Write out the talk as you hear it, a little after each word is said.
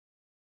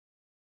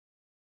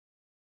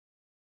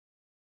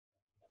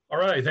All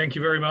right, thank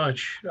you very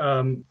much.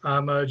 I'm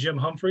Jim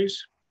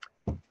Humphreys.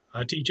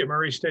 I teach at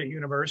Murray State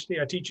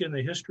University. I teach in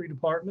the history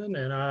department,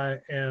 and I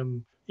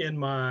am in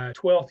my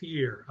 12th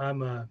year.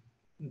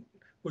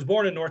 Was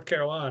born in North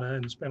Carolina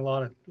and spent a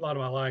lot of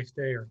my life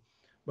there,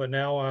 but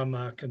now I'm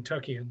a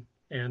Kentuckian,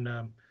 and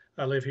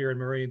I live here in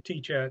Murray and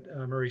teach at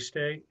Murray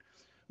State.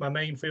 My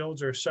main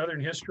fields are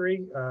Southern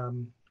history,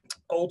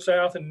 Old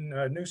South and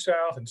New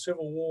South, and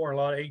Civil War, a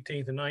lot of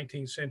 18th and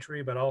 19th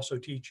century, but I also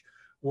teach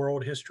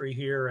world history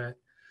here at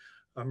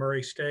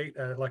Murray State,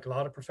 like a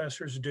lot of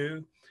professors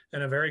do.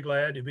 And I'm very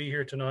glad to be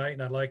here tonight.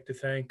 And I'd like to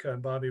thank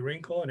Bobby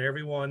Wrinkle and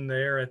everyone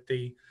there at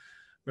the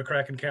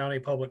McCracken County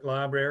Public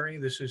Library.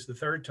 This is the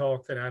third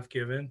talk that I've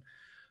given,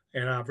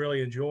 and I've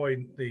really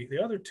enjoyed the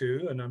other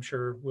two, and I'm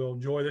sure we'll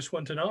enjoy this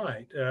one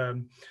tonight.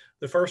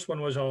 The first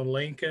one was on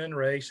Lincoln,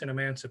 race, and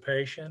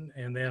emancipation,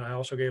 and then I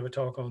also gave a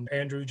talk on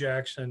Andrew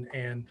Jackson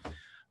and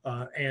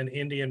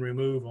Indian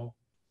removal.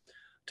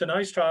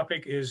 Tonight's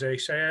topic is a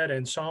sad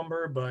and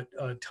somber but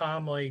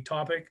timely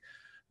topic,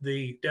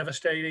 the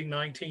devastating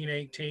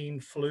 1918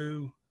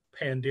 flu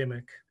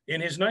pandemic.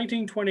 In his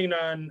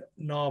 1929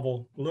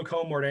 novel, Look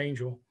Homeward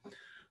Angel,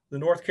 the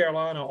North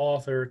Carolina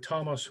author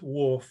Thomas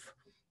Wolfe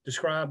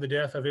described the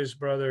death of his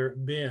brother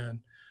Ben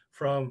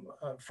from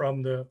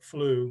the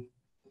flu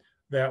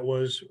that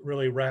was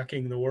really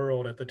racking the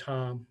world at the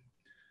time.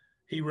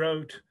 He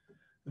wrote,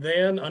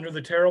 then, under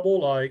the terrible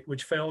light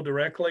which fell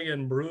directly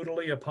and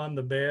brutally upon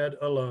the bed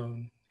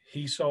alone,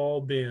 he saw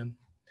Ben.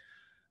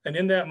 And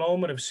in that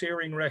moment of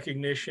searing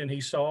recognition, he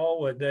saw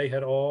what they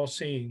had all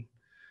seen,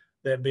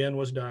 that Ben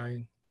was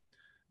dying.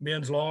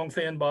 Ben's long,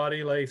 thin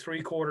body lay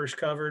three-quarters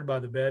covered by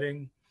the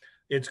bedding.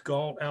 Its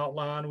gaunt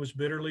outline was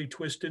bitterly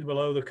twisted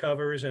below the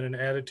covers in an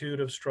attitude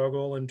of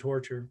struggle and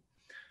torture.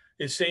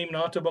 It seemed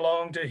not to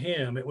belong to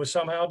him. It was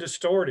somehow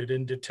distorted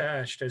and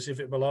detached, as if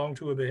it belonged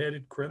to a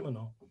beheaded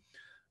criminal.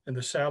 And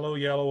the sallow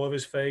yellow of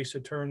his face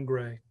had turned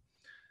gray.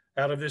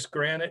 Out of this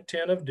granite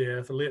tint of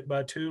death, lit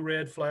by two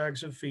red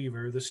flags of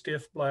fever, the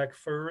stiff black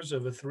furs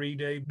of a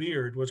 3-day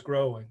beard was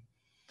growing.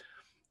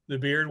 The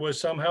beard was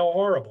somehow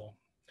horrible.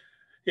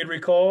 It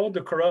recalled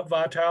the corrupt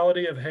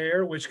vitality of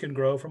hair which can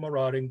grow from a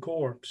rotting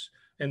corpse,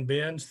 and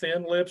Ben's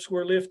thin lips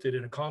were lifted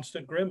in a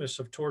constant grimace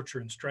of torture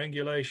and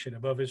strangulation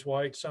above his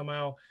white,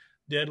 somehow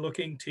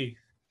dead-looking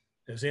teeth,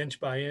 as inch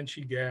by inch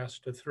he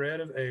gasped a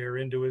thread of air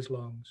into his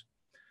lungs.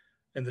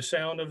 And the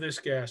sound of this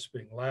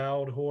gasping,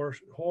 loud,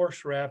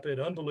 hoarse, rapid,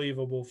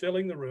 unbelievable,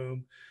 filling the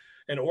room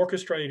and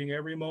orchestrating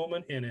every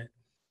moment in it,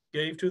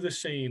 gave to the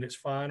scene its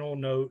final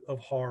note of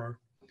horror.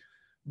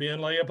 Ben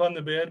lay upon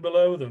the bed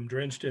below them,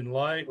 drenched in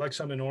light like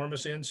some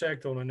enormous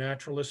insect on a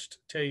naturalist's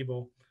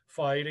table,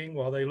 fighting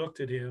while they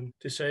looked at him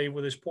to save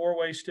with his poor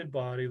wasted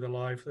body the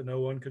life that no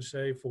one could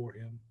save for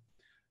him.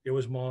 It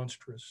was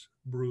monstrous,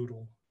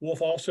 brutal.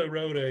 Wolfe also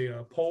wrote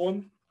a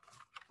poem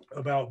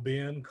about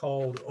Ben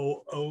called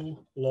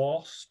Oh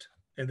Lost,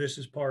 and this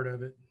is part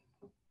of it.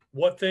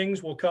 What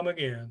things will come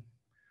again?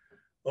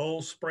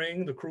 Old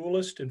spring, the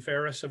cruelest and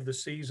fairest of the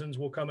seasons,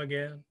 will come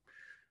again,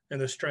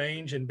 and the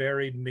strange and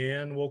buried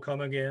men will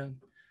come again.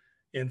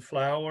 In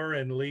flower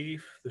and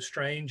leaf, the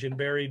strange and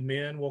buried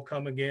men will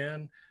come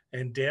again,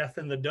 and death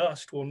and the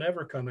dust will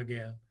never come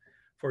again,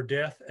 for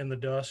death and the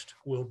dust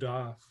will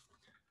die.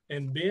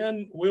 And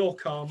Ben will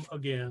come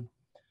again.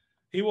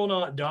 He will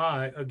not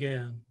die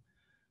again.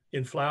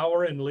 In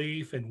flower and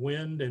leaf and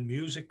wind and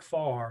music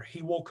far,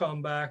 he will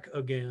come back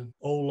again.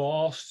 O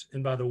lost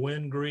and by the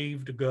wind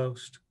grieved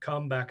ghost,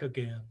 come back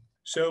again.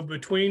 So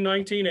between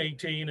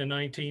 1918 and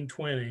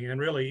 1920,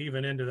 and really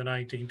even into the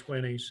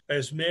 1920s,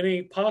 as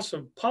many,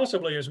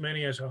 possibly as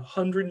many as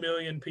 100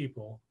 million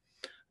people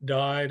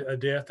died a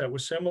death that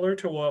was similar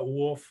to what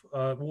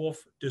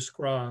Wolfe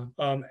described.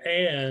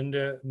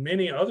 And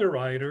many other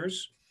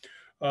writers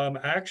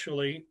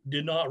actually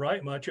did not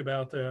write much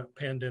about the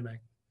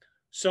pandemic.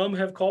 Some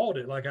have called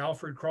it, like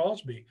Alfred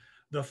Crosby,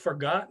 the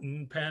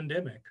forgotten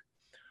pandemic.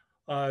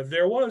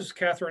 There was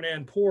Catherine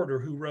Ann Porter,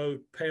 who wrote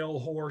Pale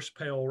Horse,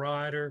 Pale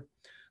Rider.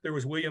 There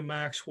was William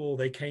Maxwell,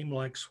 They Came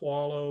Like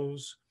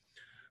Swallows.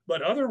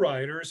 But other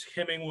writers,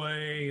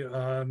 Hemingway,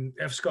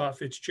 F. Scott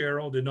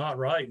Fitzgerald, did not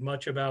write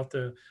much about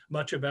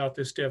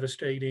this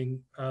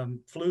devastating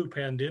flu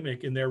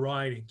pandemic in their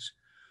writings.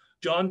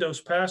 John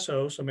Dos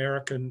Passos,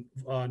 American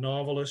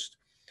novelist,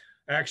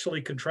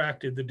 actually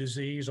contracted the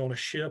disease on a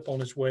ship on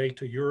his way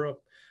to Europe,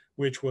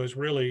 which was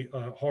really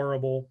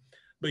horrible.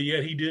 But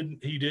yet he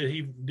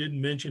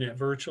didn't mention it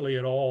virtually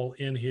at all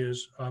in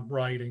his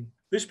writing.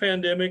 This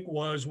pandemic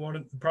was one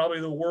of probably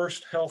the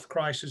worst health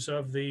crisis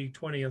of the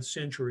 20th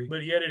century,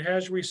 but yet it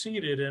has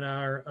receded in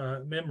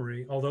our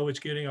memory, although it's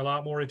getting a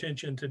lot more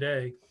attention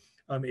today,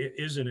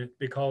 isn't it,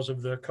 because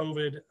of the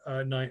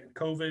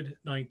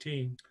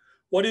COVID-19.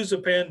 What is a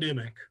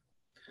pandemic?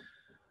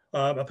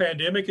 A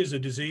pandemic is a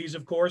disease,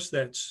 of course,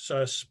 that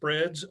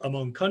spreads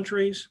among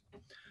countries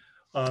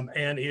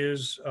and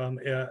is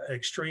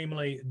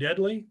extremely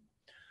deadly.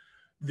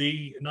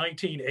 The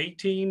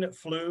 1918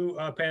 flu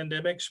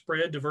pandemic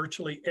spread to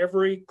virtually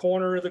every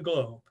corner of the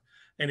globe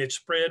and it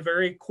spread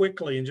very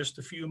quickly in just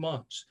a few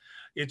months.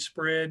 It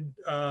spread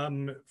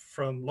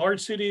from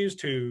large cities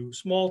to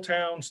small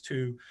towns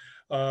to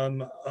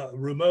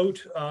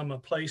remote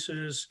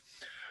places.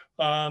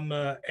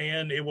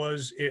 And it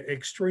was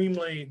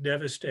extremely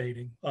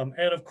devastating.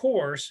 And of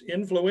course,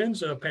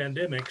 influenza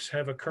pandemics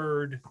have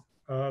occurred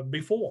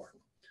before.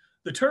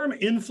 The term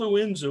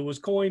influenza was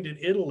coined in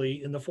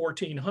Italy in the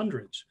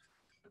 1400s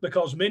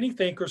because many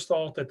thinkers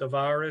thought that the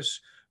virus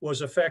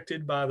was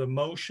affected by the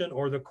motion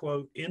or the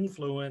quote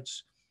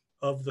influence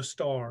of the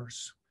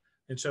stars.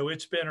 And so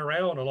it's been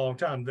around a long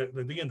time.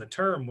 The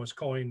term was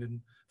coined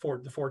in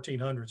the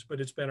 1400s, but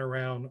it's been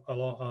around a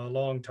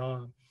long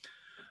time.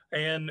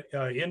 And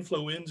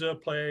influenza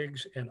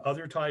plagues and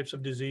other types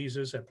of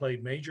diseases have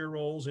played major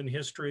roles in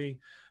history.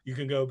 You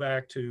can go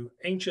back to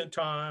ancient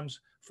times,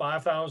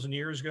 5,000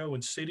 years ago,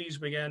 when cities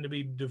began to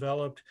be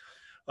developed.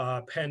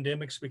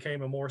 Pandemics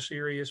became a more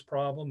serious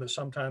problem that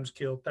sometimes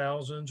killed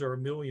thousands or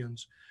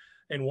millions.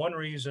 And one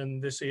reason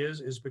this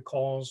is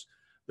because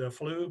the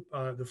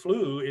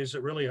flu is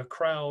really a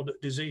crowd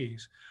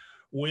disease.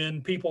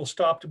 When people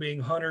stopped being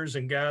hunters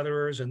and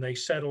gatherers and they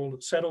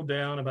settled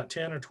down about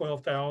 10 or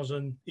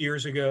 12,000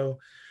 years ago,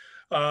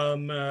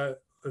 then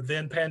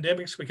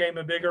pandemics became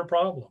a bigger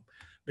problem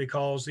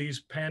because these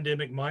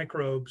pandemic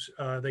microbes,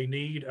 they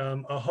need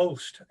a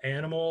host,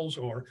 animals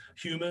or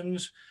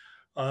humans.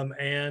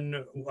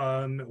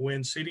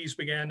 When cities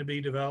began to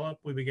be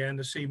developed, we began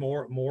to see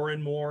more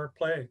and more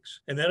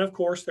plagues. And then, of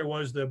course, there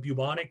was the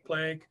bubonic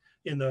plague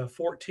in the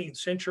 14th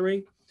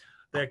century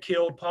that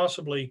killed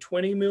possibly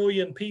 20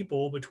 million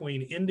people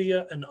between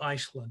India and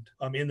Iceland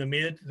in the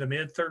mid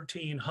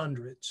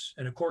 1300s.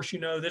 And of course, you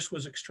know, this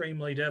was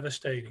extremely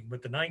devastating.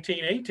 But the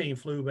 1918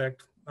 flu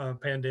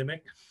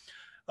pandemic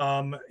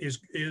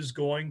is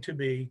going to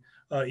be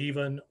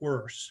even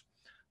worse.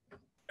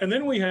 And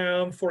then we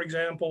have, for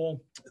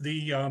example,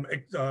 the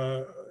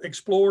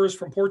explorers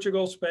from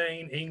Portugal,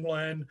 Spain,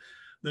 England,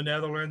 the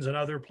Netherlands, and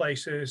other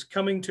places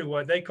coming to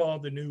what they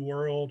called the New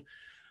World.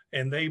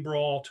 And they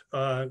brought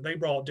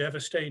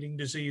devastating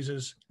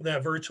diseases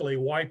that virtually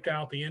wiped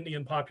out the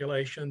Indian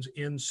populations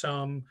in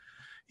some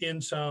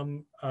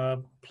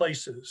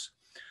places.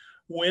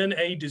 When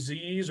a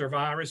disease or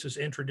virus is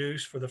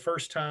introduced for the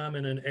first time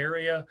in an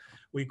area,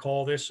 we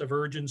call this a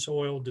virgin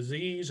soil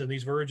disease. And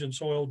these virgin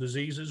soil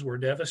diseases were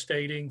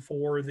devastating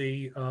for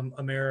the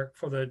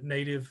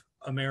Native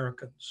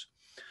Americans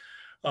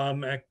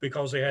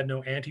because they had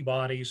no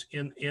antibodies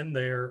in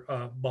their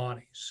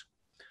bodies.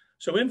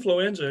 So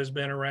influenza has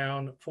been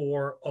around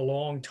for a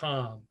long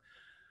time.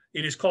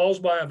 It is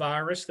caused by a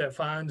virus that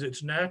finds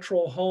its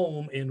natural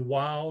home in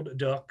wild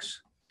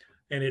ducks,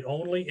 and it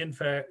only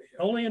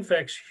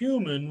infects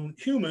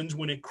humans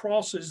when it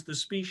crosses the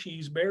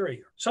species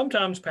barrier,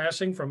 sometimes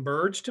passing from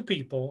birds to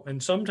people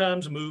and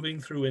sometimes moving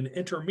through an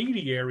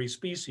intermediary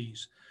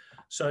species,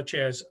 such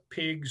as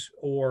pigs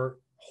or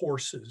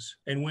horses.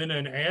 And when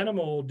an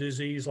animal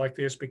disease like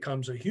this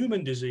becomes a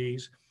human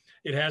disease,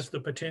 it has the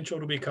potential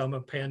to become a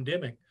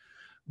pandemic,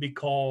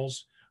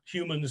 because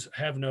humans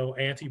have no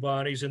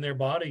antibodies in their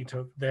body.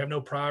 They have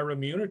no prior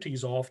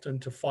immunities often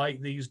to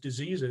fight these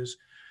diseases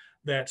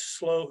that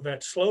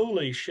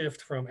slowly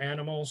shift from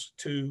animals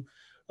to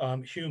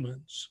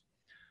humans.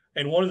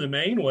 And one of the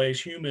main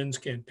ways humans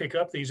can pick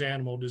up these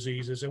animal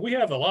diseases, and we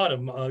have a lot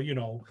of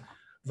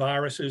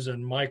viruses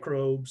and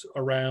microbes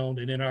around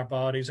and in our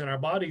bodies, and our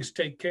bodies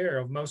take care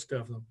of most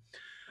of them.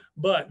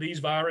 But these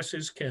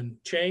viruses can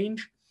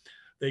change.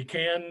 They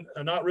can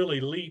not really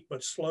leap,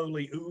 but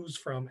slowly ooze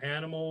from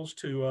animals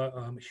to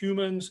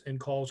humans and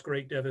cause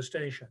great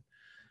devastation.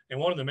 And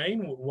one of the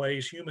main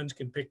ways humans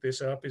can pick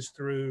this up is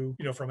through,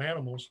 from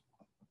animals,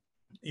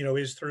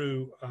 is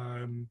through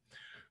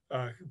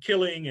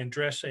killing and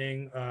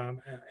dressing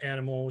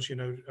animals.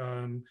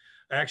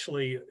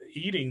 Actually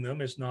eating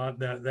them is not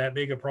that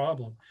big a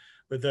problem.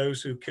 But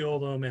those who kill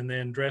them and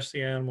then dress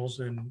the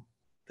animals and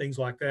things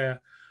like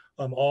that,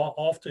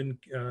 often,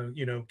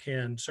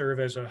 can serve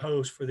as a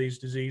host for these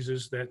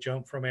diseases that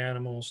jump from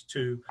animals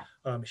to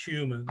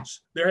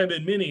humans. There have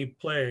been many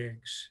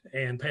plagues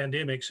and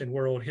pandemics in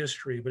world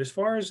history, but as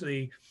far as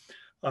the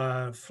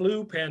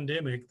flu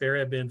pandemic, there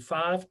have been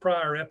 5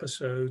 prior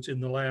episodes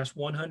in the last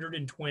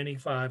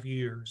 125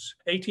 years.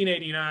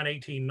 1889,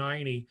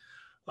 1890,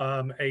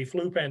 a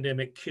flu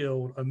pandemic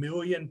killed 1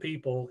 million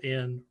people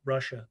in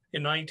Russia.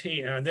 And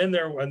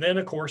then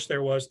of course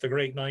there was the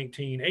great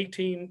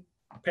 1918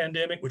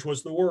 pandemic, which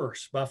was the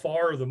worst, by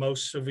far the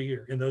most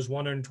severe in those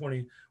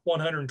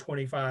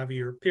 125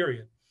 year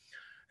period.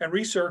 And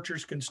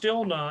researchers can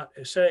still not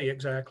say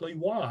exactly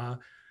why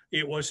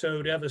it was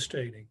so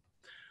devastating.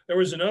 There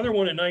was another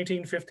one in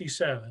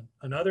 1957,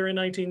 another in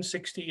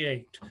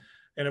 1968,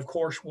 and of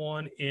course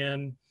one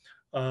in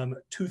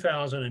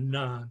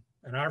 2009.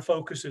 And our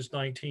focus is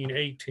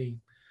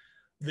 1918.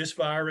 This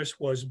virus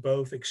was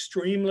both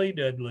extremely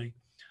deadly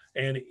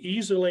and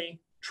easily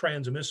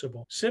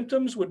transmissible.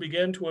 Symptoms would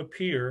begin to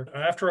appear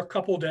after a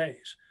couple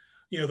days.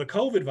 The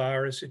COVID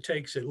virus, it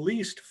takes at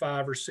least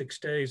 5 or 6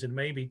 days and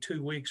maybe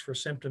 2 weeks for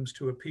symptoms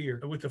to appear.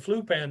 With the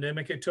flu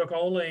pandemic, it took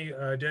only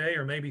a day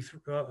or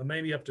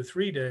maybe up to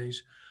 3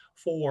 days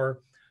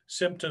for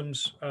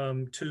symptoms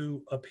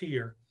to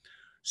appear.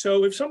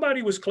 So if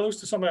somebody was close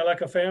to somebody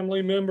like a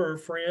family member or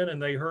friend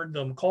and they heard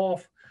them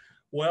cough,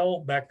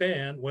 back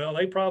then,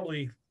 they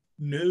probably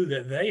knew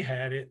that they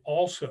had it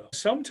also.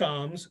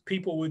 Sometimes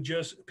people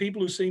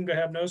who seem to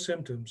have no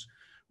symptoms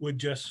would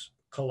just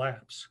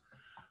collapse.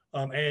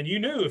 And you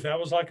knew if that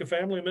was like a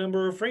family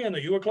member or friend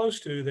that you were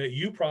close to, that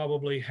you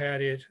probably had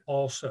it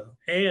also.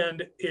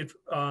 And it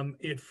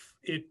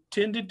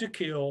tended to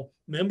kill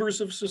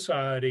members of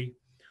society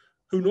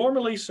who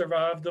normally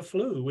survive the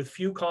flu with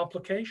few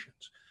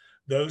complications.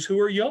 Those who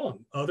are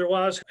young,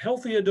 otherwise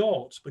healthy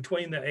adults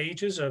between the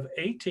ages of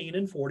 18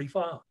 and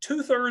 45.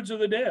 2/3 of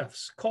the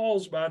deaths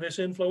caused by this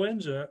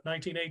influenza,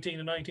 1918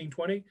 and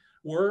 1920,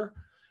 were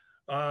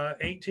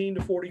 18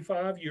 to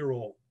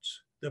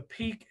 45-year-olds. The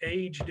peak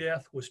age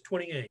death was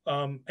 28.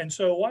 And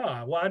so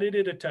why? Why did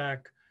it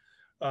attack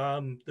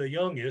the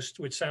youngest,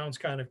 which sounds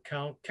kind of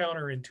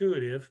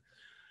counterintuitive?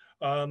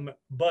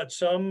 But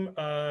some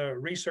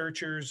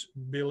researchers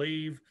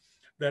believe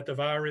that the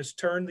virus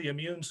turned the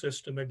immune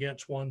system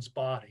against one's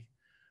body.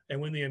 And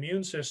when the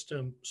immune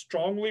system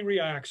strongly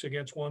reacts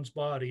against one's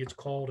body, it's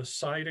called a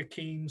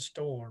cytokine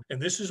storm.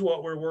 And this is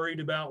what we're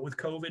worried about with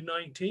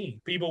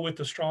COVID-19. People with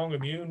the strong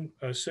immune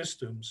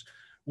systems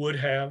would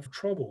have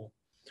trouble.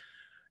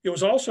 It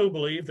was also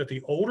believed that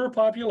the older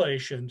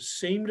population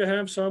seemed to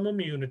have some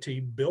immunity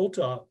built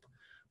up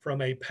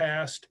from a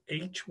past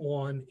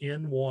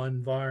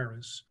H1N1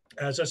 virus.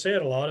 As I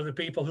said, a lot of the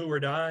people who were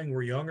dying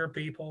were younger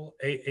people,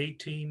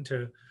 18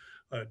 to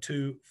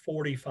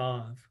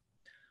 45.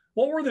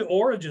 What were the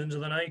origins of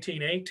the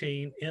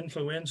 1918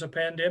 influenza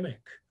pandemic?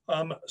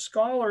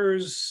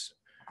 Scholars,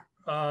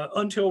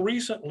 until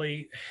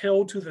recently,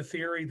 held to the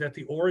theory that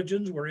the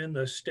origins were in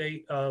the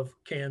state of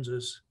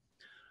Kansas.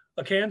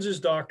 A Kansas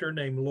doctor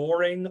named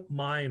Loring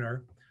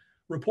Minor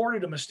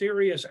reported a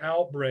mysterious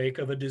outbreak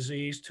of a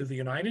disease to the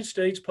United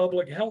States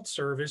Public Health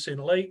Service in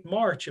late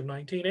March of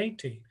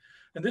 1918.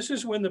 And this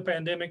is when the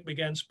pandemic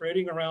began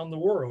spreading around the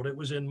world. It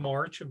was in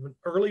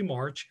early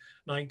March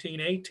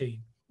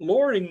 1918.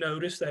 Loring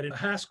noticed that in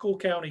Haskell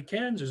County,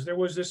 Kansas, there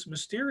was this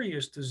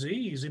mysterious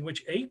disease in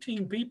which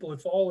 18 people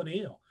had fallen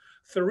ill.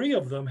 3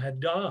 of them had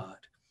died.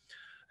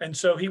 And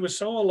so he was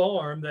so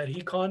alarmed that he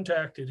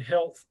contacted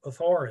health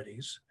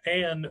authorities.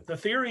 And the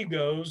theory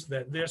goes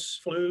that this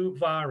flu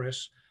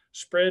virus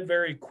spread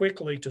very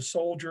quickly to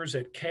soldiers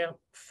at Camp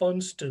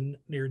Funston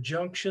near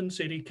Junction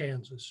City,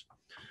 Kansas.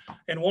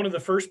 And one of the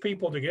first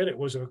people to get it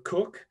was a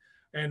cook.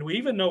 And we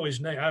even know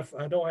his name.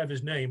 I don't have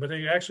his name, but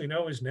they actually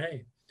know his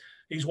name.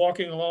 He's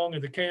walking along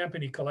in the camp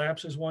and he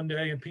collapses one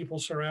day and people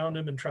surround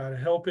him and try to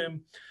help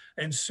him.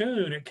 And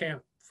soon at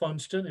Camp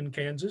Funston in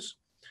Kansas,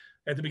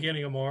 at the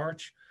beginning of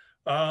March,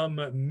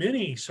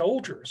 many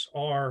soldiers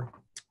are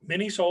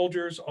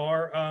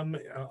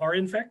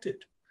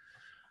infected.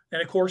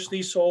 And of course,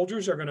 these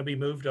soldiers are going to be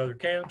moved to other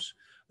camps.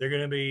 They're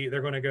going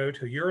to go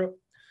to Europe.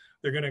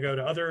 They're going to go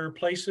to other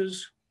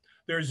places.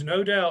 There's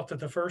no doubt that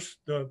the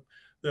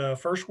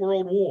First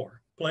World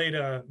War played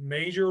a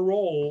major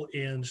role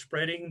in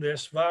spreading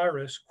this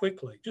virus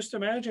quickly. Just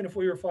imagine if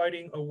we were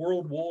fighting a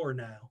world war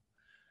now.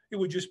 It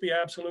would just be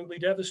absolutely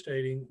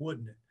devastating,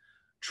 wouldn't it?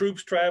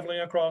 Troops traveling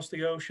across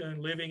the ocean,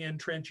 living in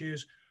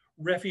trenches,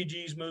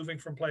 refugees moving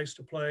from place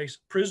to place,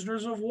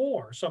 prisoners of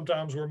war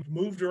sometimes were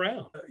moved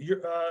around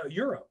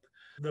Europe.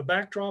 The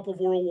backdrop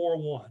of World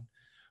War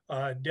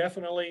I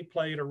definitely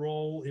played a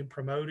role in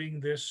promoting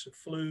this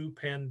flu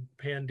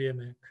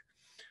pandemic.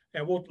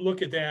 And we'll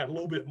look at that a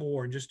little bit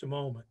more in just a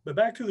moment. But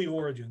back to the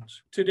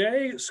origins.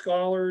 Today,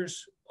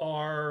 scholars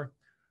are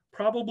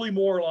probably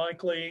more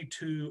likely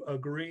to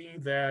agree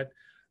that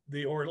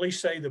or at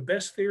least say the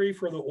best theory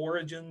for the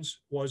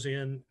origins was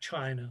in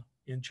China.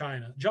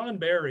 John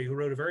Barry, who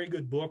wrote a very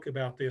good book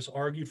about this,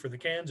 argued for the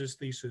Kansas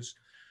thesis,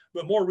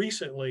 but more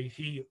recently,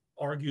 he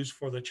argues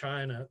for the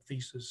China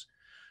thesis.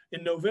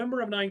 In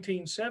November of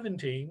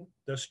 1917,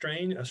 a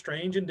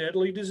strange and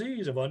deadly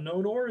disease of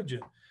unknown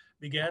origin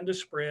began to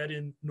spread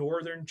in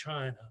northern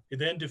China. It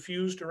then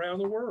diffused around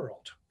the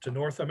world to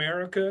North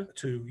America,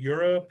 to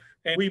Europe,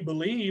 and we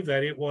believe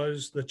that it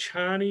was the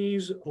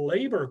Chinese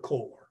Labor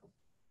Corps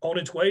on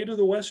its way to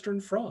the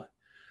Western Front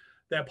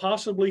that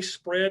possibly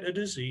spread a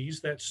disease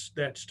that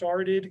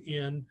started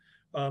in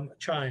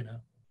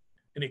China.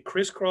 And it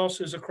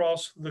crisscrosses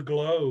across the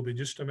globe in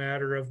just a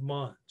matter of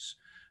months.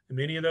 And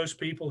many of those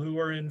people who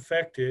were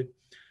infected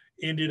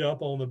ended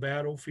up on the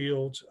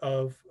battlefields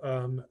of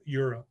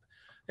Europe.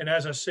 And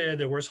as I said,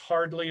 there was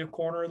hardly a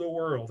corner of the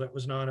world that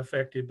was not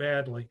affected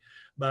badly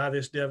by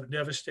this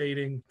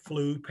devastating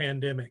flu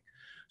pandemic.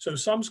 So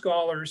some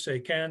scholars say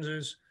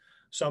Kansas,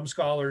 some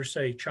scholars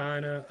say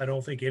China. I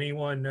don't think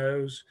anyone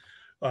knows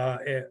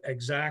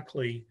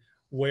exactly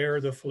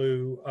where the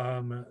flu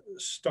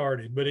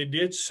started, but it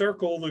did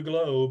circle the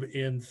globe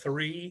in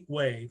 3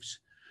 waves.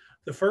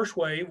 The first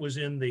wave was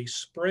in the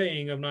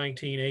spring of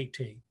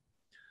 1918.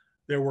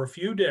 There were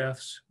few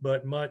deaths,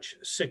 but much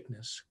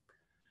sickness.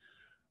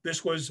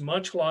 This was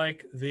much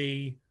like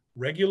the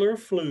regular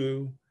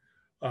flu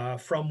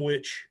from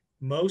which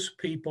most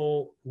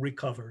people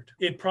recovered.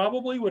 It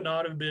probably would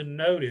not have been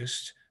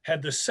noticed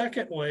had the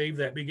second wave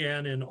that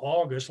began in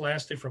August,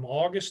 lasted from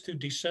August to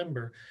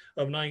December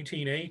of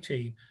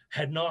 1918,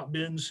 had not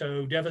been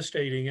so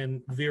devastating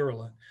and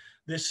virulent.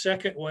 This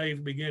second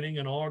wave beginning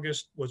in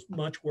August was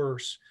much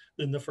worse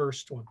than the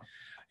first one.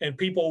 And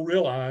people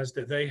realized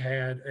that they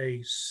had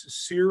a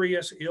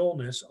serious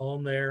illness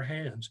on their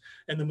hands.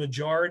 And the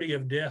majority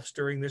of deaths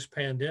during this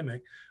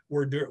pandemic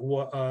were,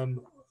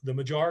 the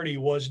majority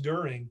was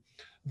during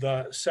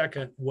the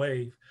second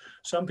wave.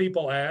 Some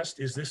people asked,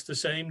 is this the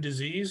same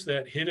disease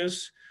that hit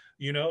us,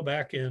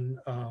 back in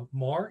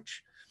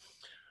March?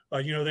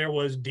 There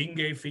was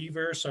dengue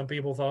fever. Some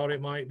people thought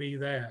it might be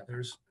that.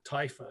 There's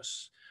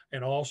typhus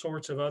and all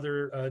sorts of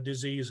other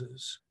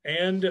diseases.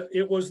 And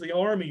it was the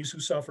armies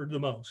who suffered the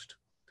most.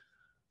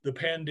 The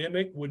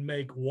pandemic would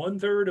make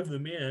 1/3 of the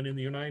men in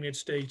the United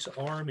States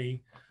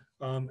Army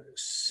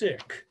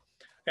sick.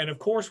 And of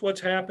course,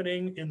 what's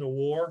happening in the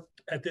war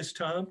at this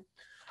time?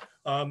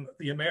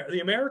 The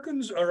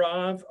Americans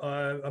arrive,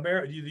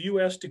 the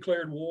U.S.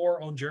 declared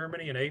war on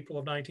Germany in April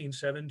of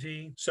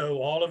 1917.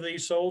 So all of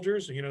these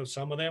soldiers,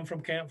 some of them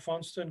from Camp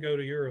Funston, go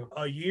to Europe.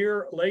 A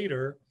year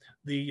later,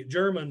 the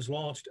Germans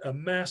launched a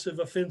massive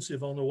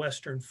offensive on the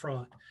Western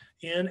Front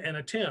in an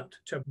attempt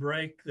to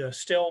break the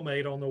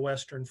stalemate on the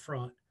Western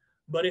Front,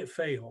 but it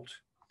failed.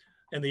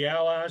 And the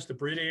Allies, the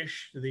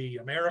British, the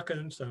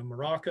Americans, the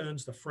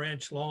Moroccans, the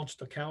French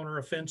launched a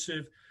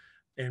counteroffensive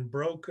and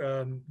broke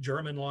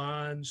German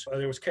lines.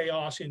 There was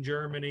chaos in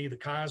Germany. The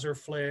Kaiser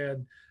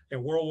fled,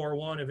 and World War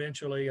I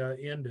eventually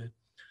ended.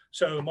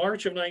 So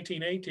March of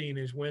 1918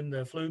 is when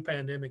the flu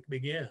pandemic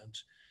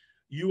begins.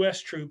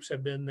 U.S. troops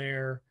have been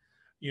there,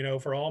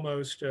 for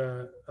almost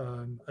a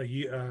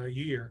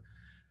year.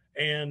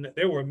 And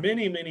there were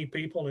many, many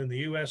people in the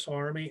U.S.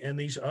 Army and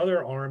these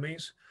other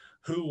armies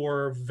who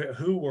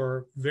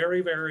were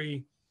very,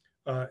 very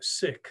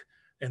sick.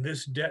 And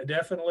this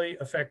definitely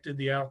affected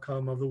the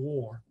outcome of the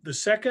war. The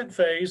second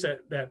phase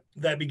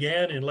that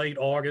began in late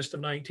August of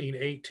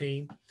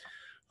 1918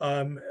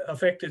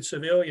 affected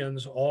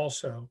civilians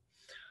also.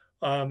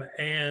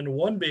 And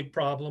one big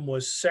problem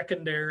was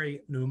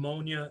secondary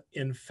pneumonia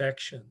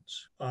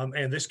infections.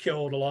 And this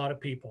killed a lot of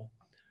people.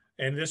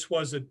 And this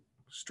was an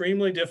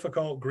extremely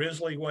difficult,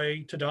 grisly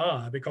way to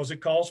die because it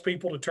caused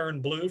people to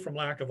turn blue from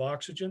lack of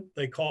oxygen.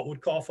 They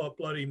would cough up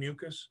bloody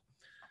mucus,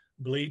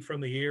 bleed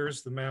from the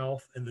ears, the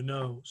mouth, and the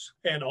nose.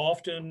 And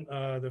often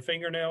the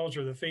fingernails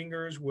or the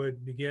fingers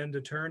would begin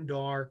to turn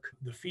dark,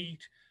 the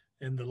feet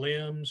and the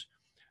limbs,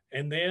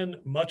 and then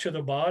much of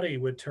the body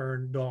would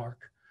turn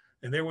dark.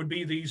 And there would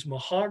be these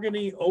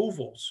mahogany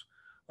ovals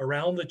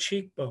around the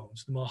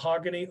cheekbones, the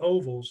mahogany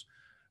ovals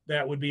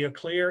that would be a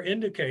clear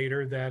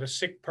indicator that a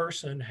sick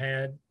person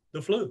had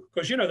the flu.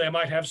 Because, they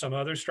might have some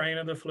other strain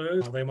of the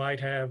flu. They might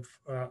have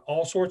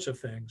all sorts of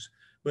things.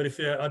 But if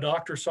a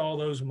doctor saw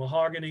those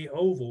mahogany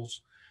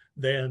ovals,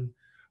 then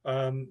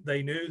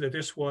they knew that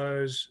this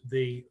was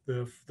the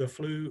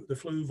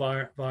flu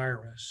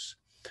virus.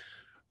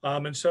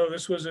 And so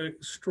this was an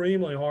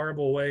extremely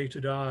horrible way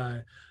to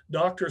die.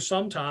 Doctors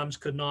sometimes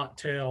could not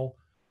tell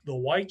the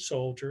white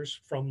soldiers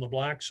from the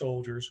black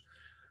soldiers.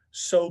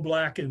 So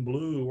black and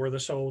blue were the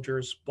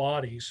soldiers'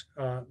 bodies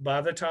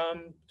by the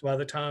time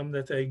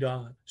that they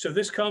died. So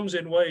this comes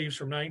in waves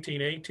from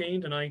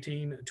 1918 to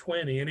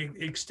 1920, and it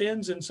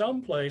extends in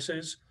some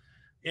places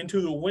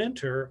into the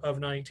winter of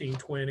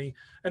 1920.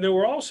 And there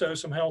were also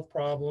some health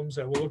problems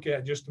that we'll look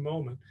at in just a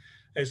moment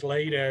as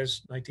late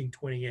as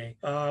 1928.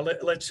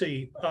 Let's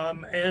see.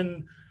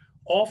 And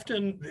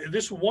often,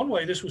 one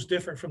way this was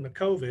different from the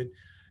COVID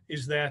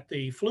is that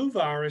the flu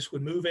virus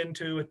would move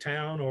into a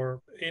town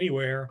or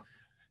anywhere,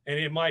 and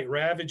it might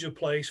ravage a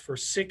place for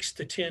 6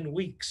 to 10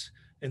 weeks,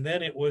 and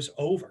then it was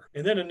over.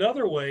 And then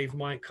another wave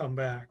might come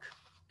back.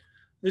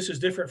 This is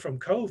different from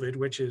COVID,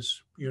 which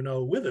is,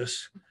 with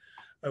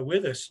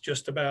us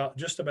just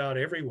about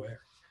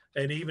everywhere.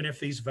 And even if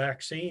these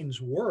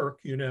vaccines work,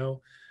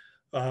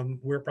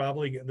 we're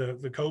probably,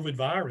 the COVID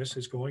virus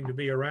is going to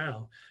be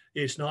around.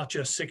 It's not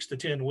just 6 to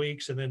 10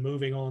 weeks and then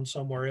moving on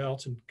somewhere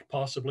else and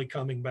possibly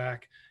coming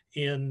back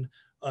in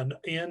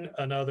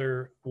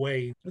another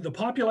wave. The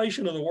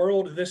population of the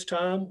world at this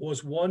time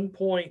was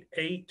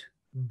 1.8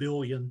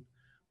 billion.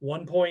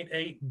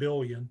 1.8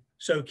 billion.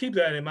 So keep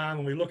that in mind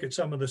when we look at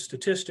some of the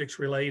statistics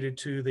related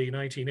to the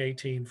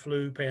 1918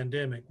 flu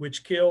pandemic,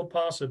 which killed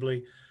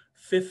possibly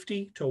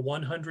 50 to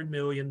 100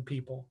 million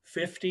people.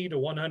 50 to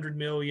 100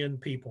 million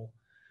people.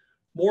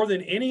 More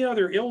than any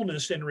other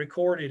illness in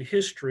recorded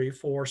history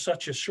for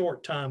such a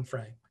short time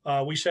frame.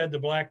 We said the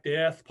Black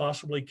Death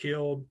possibly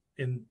killed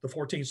in the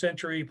 14th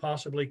century,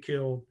 possibly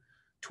killed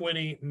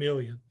 20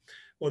 million.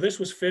 Well, this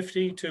was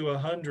 50 to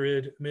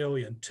 100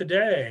 million.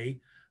 Today,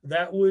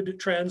 that would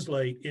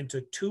translate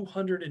into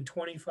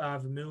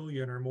 225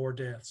 million or more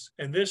deaths.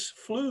 And this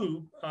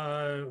flu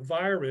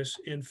virus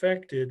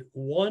infected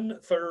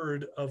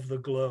 1/3 of the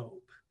globe.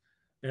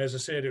 And as I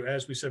said,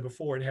 as we said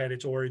before, it had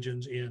its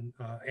origins in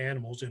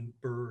animals and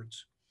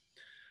birds.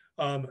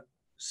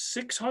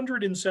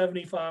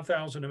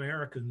 675,000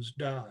 Americans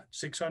died,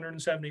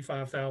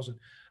 675,000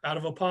 out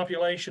of a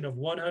population of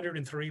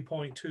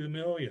 103.2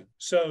 million.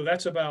 So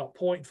that's about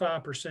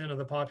 0.5% of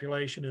the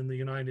population in the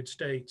United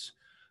States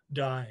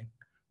dying.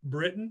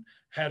 Britain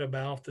had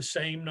about the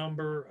same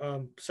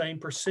number, same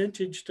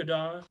percentage to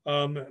die,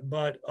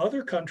 but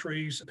other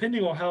countries,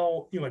 depending on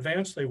how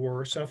advanced they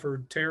were,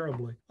 suffered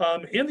terribly.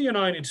 In the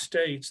United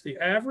States, the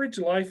average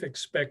life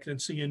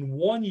expectancy in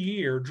 1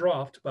 year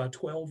dropped by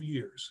 12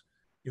 years.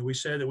 We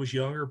said it was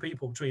younger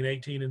people between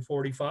 18 and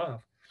 45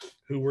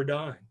 who were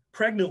dying.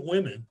 Pregnant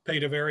women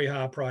paid a very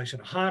high price,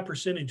 and a high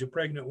percentage of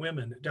pregnant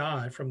women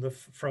died from the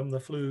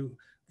flu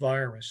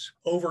virus.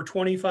 Over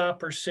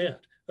 25%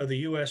 of the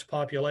U.S.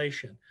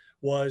 population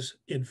was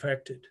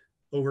infected,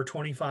 over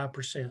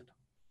 25%.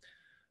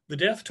 The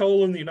death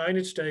toll in the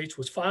United States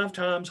was 5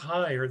 times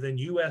higher than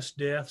U.S.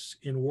 deaths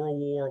in World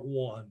War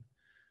I,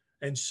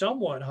 and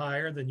somewhat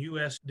higher than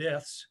U.S.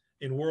 deaths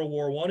in World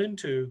War I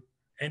and II,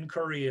 and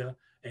Korea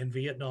and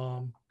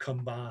Vietnam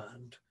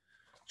combined.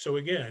 So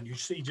again, you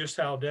see just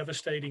how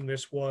devastating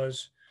this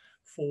was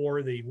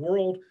for the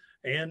world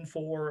and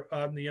for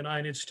the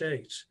United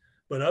States.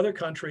 But other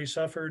countries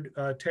suffered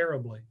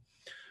terribly.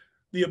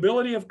 The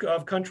ability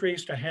of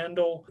countries to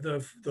handle the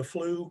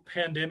flu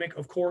pandemic,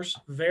 of course,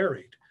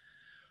 varied.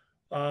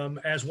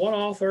 As one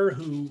author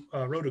who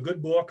wrote a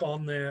good book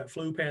on the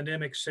flu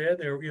pandemic said,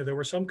 there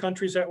were some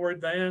countries that were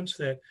advanced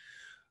that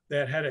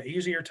had an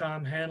easier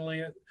time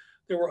handling it.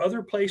 There were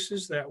other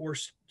places that were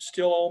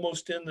still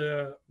almost in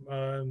the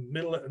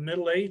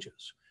Middle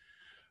Ages.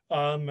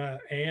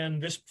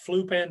 And this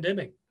flu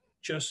pandemic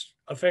just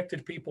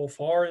affected people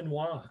far and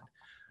wide.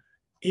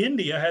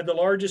 India had the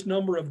largest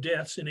number of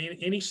deaths in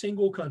any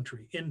single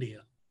country,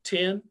 India,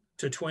 10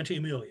 to 20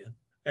 million,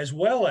 as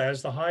well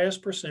as the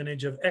highest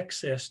percentage of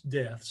excess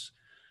deaths.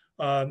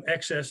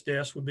 Excess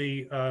deaths would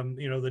be,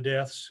 the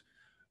deaths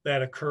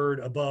that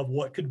occurred above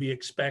what could be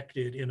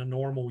expected in a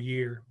normal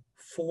year,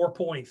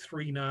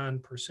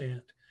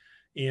 4.39%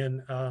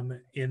 in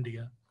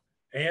India.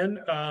 And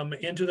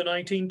into the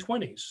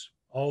 1920s,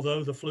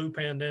 although the flu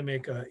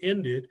pandemic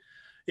ended,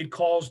 it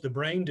caused the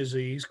brain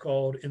disease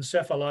called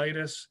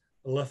encephalitis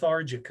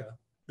lethargica.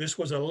 This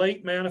was a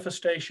late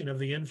manifestation of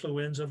the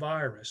influenza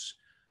virus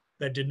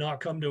that did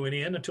not come to an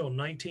end until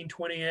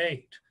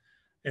 1928.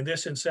 And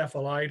this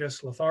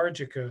encephalitis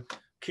lethargica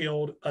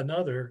killed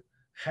another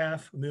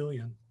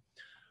 500,000.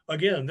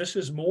 Again, this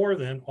is more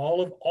than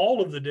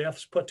all of the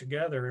deaths put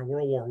together in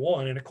World War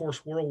I. And of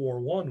course, World War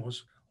I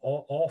was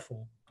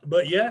awful.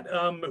 But yet,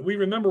 we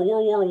remember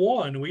World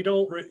War I. We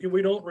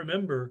don't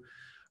remember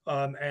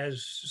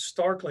as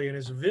starkly and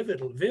as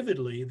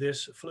vividly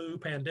this flu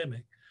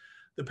pandemic.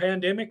 The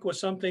pandemic was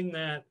something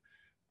that,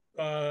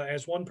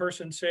 as one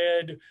person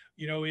said,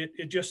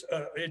 it just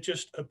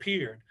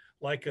appeared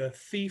like a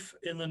thief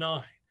in the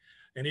night,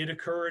 and it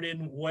occurred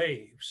in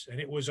waves, and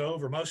it was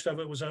over. Most of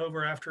it was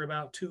over after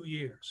about 2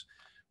 years,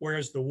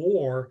 whereas the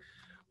war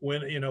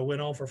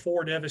went on for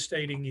 4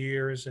 devastating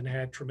years and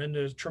had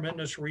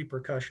tremendous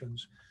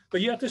repercussions.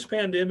 But yet, this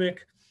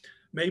pandemic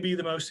may be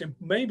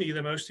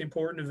the most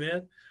important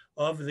event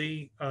of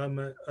the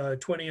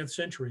 20th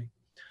century.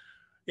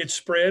 Its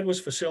spread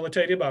was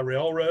facilitated by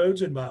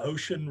railroads and by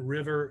ocean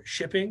river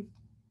shipping.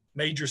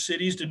 Major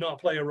cities did not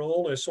play a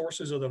role as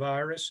sources of the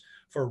virus.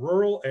 For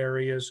rural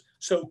areas,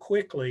 so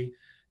quickly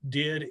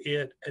did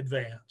it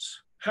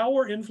advance. How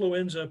were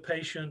influenza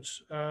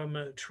patients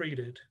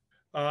treated?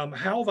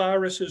 How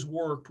viruses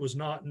worked was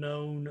not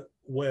known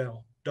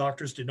well.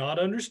 Doctors did not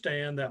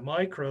understand that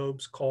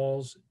microbes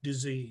cause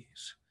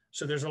disease.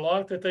 So there's a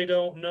lot that they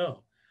don't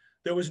know.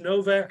 There was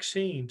no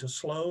vaccine to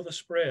slow the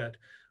spread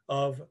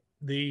of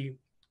the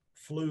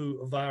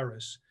flu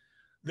virus.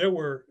 There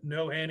were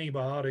no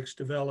antibiotics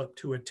developed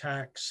to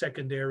attack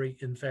secondary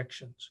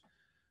infections.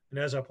 And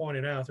as I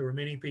pointed out, there were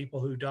many people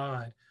who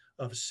died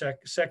of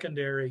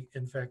secondary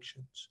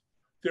infections.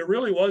 There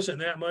really wasn't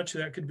that much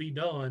that could be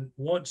done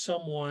once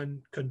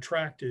someone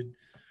contracted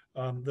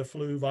the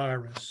flu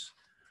virus.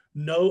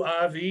 No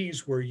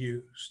IVs were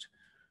used.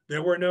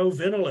 There were no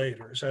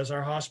ventilators, as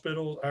our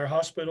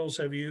hospitals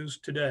have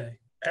used today.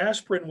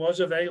 Aspirin was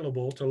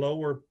available to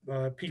lower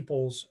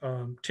people's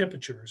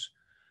temperatures,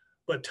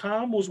 but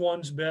time was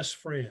one's best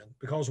friend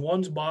because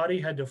one's body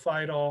had to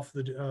fight off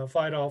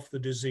the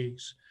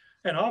disease.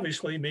 And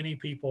obviously, many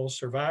people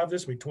survived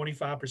this.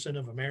 25%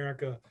 of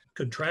America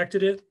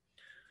contracted it,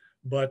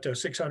 but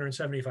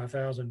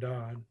 675,000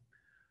 died.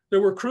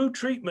 There were crude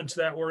treatments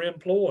that were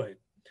employed,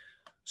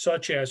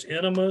 such as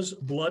enemas,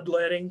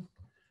 bloodletting,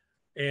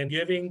 and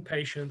giving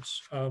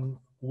patients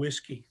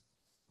whiskey.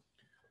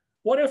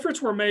 What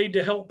efforts were made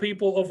to help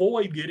people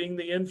avoid getting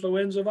the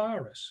influenza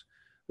virus?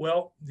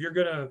 Well, you're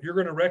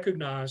gonna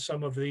recognize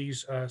some of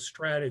these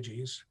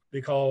strategies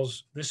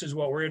because this is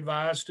what we're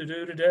advised to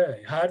do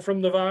today. Hide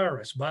from the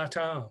virus, buy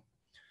time,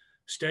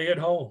 stay at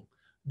home,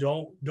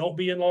 don't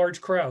be in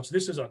large crowds.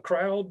 This is a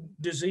crowd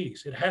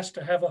disease. It has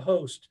to have a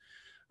host.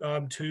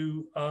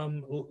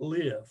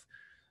 live.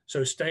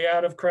 So stay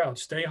out of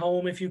crowds, stay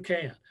home if you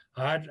can,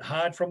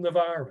 hide from the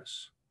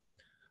virus.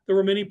 There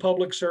were many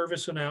public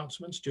service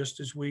announcements, just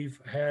as we've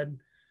had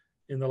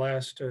in the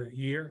last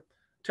year,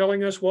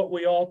 telling us what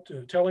we ought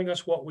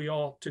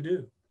to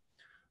do.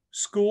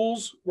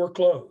 Schools were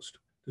closed.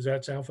 Does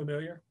that sound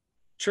familiar?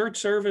 Church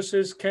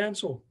services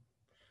canceled.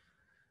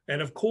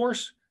 And of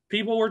course,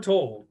 people were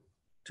told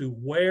to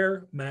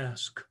wear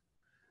mask,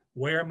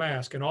 wear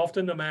mask. And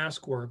often the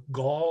mask were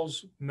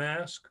gauze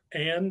mask.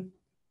 And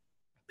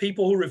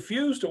people who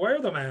refused to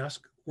wear the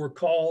mask were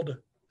called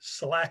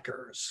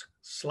slackers,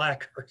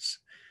 slackers.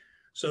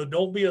 So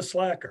don't be a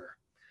slacker.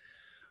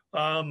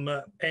 And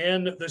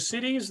the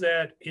cities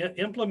that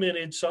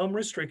implemented some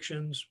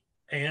restrictions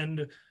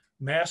and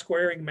mask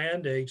wearing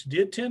mandates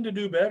did tend to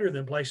do better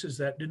than places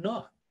that did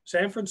not.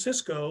 San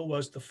Francisco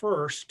was the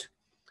first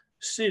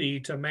city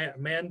to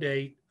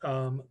mandate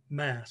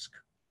mask.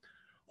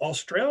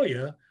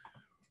 Australia,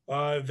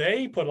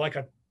 they put like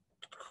a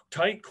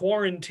tight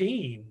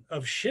quarantine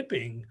of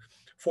shipping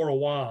for a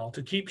while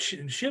to keep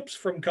ships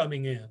from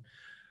coming in.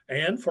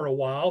 And for a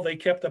while, they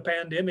kept the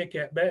pandemic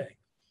at bay.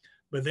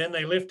 But then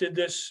they lifted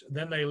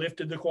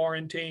the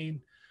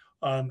quarantine,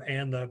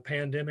 and the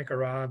pandemic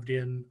arrived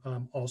in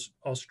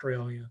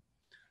Australia.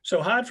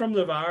 So hide from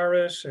the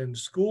virus, and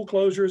school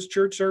closures,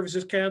 church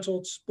services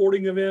canceled,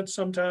 sporting events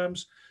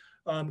sometimes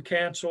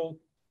canceled,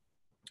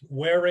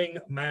 wearing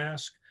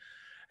masks.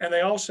 And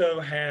they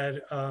also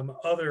had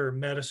other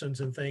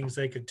medicines and things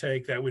they could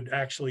take that would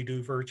actually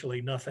do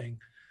virtually nothing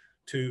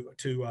to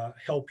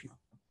help you.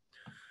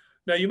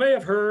 Now, you may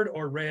have heard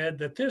or read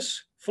that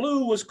this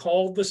flu was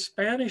called the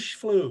Spanish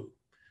flu.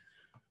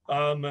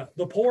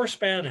 The poor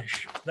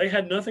Spanish, they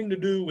had nothing to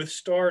do with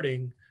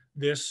starting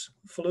this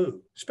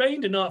flu.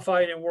 Spain did not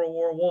fight in World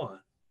War I.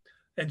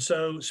 And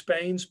so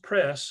Spain's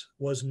press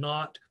was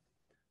not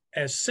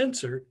as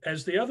censored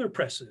as the other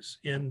presses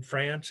in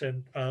France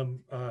and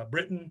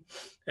Britain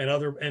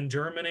and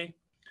Germany.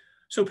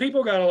 So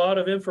people got a lot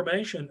of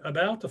information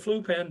about the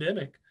flu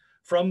pandemic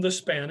from the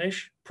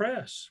Spanish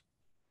press.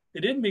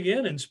 It didn't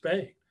begin in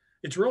Spain.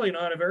 It's really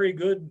not a very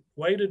good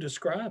way to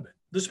describe it.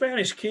 The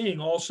Spanish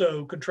king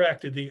also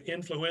contracted the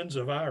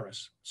influenza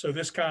virus. So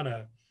this kind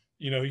of,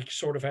 you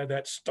sort of had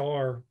that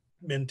star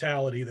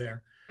mentality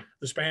there.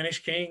 The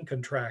Spanish king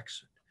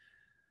contracts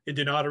it. It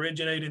did not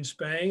originate in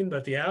Spain,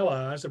 but the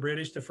Allies, the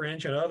British, the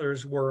French, and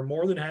others were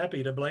more than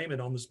happy to blame it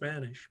on the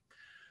Spanish.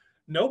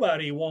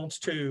 Nobody wants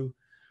to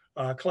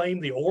claim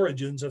the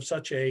origins of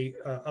such a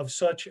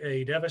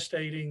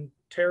devastating,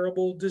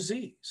 terrible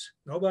disease.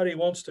 Nobody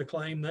wants to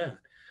claim that.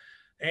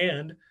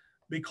 And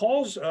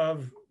because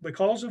of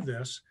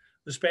this,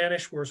 the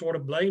Spanish were sort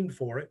of blamed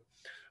for it,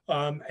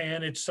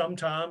 and it's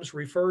sometimes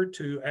referred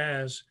to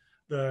as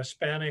the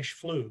Spanish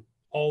flu.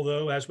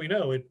 Although, as we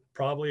know, it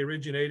probably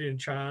originated in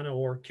China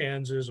or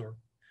Kansas, or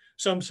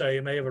some say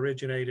it may have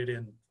originated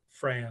in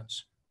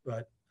France,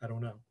 but I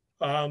don't know.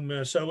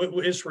 So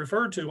it is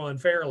referred to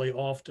unfairly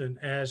often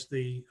as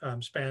the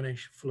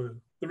Spanish flu.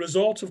 The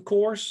results, of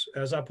course,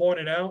 as I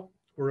pointed out,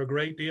 were a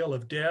great deal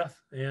of death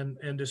and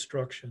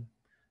destruction.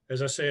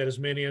 As I said, as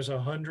many as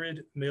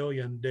 100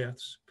 million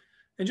deaths.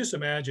 And just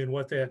imagine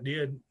what that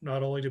did,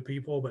 not only to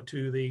people, but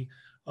to the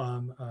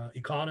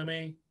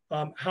economy.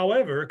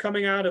 However,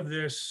 coming out of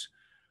this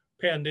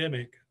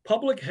pandemic,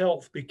 public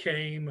health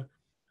became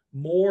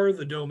more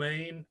the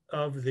domain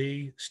of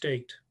the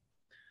state.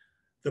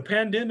 The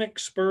pandemic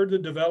spurred the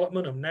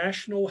development of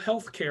national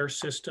healthcare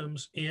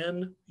systems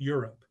in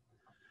Europe.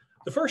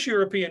 The first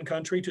European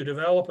country to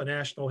develop a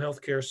national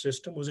healthcare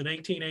system was in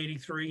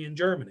 1883 in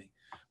Germany,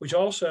 which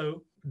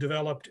also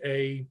developed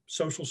a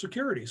social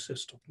security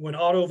system when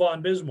Otto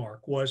von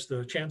Bismarck was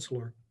the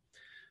chancellor.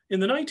 In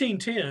the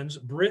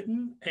 1910s,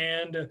 Britain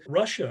and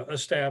Russia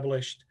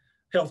established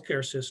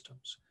healthcare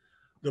systems.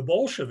 The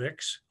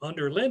Bolsheviks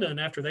under Lenin,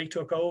 after they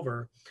took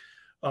over,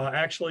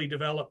 actually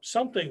developed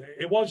something.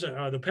 It wasn't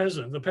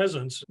the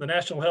peasants, the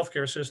national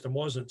healthcare system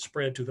wasn't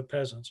spread to the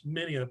peasants.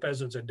 Many of the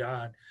peasants had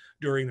died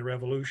during the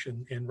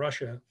revolution in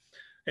Russia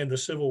and the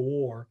Civil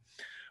War.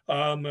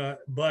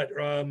 But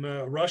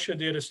Russia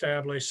did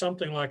establish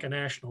something like a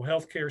national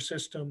healthcare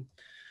system.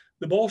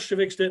 The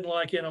Bolsheviks didn't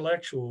like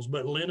intellectuals,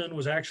 but Lenin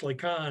was actually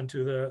kind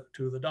to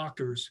the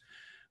doctors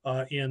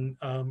in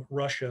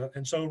Russia.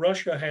 And so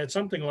Russia had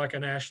something like a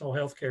national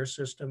healthcare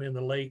system in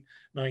the late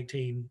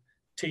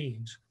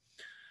 19-teens.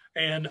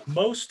 And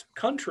most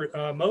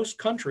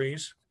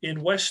countries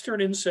in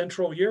Western and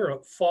Central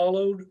Europe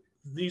followed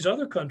these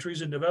other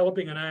countries in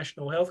developing a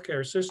national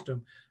healthcare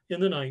system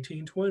in the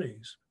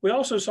 1920s. We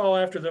also saw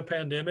after the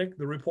pandemic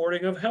the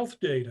reporting of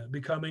health data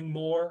becoming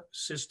more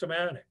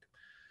systematic.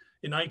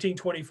 In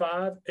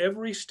 1925,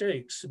 every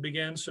state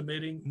began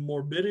submitting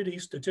morbidity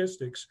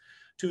statistics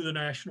to the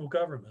national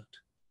government.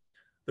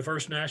 The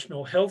first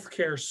national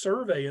healthcare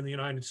survey in the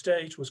United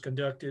States was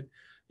conducted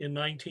in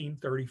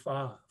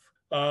 1935.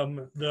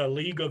 The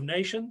League of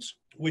Nations,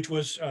 which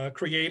was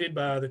created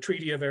by the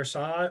Treaty of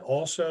Versailles,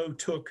 also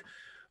took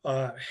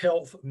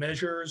health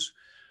measures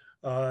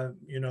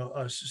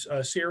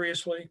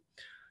seriously.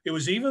 It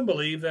was even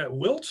believed that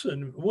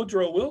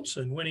Woodrow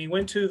Wilson, when he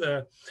went to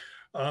the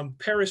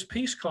Paris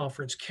Peace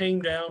Conference,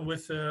 came down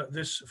with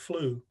this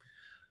flu.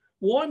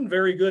 One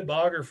very good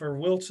biographer,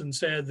 Wilson,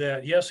 said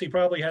that yes, he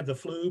probably had the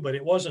flu, but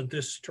it wasn't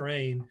this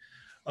strain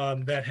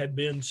that had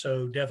been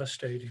so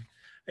devastating.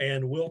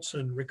 And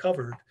Wilson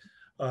recovered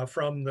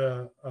from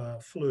the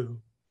flu.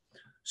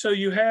 So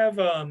you have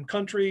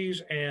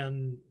countries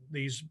and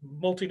these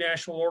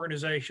multinational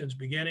organizations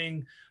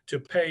beginning to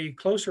pay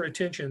closer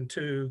attention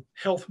to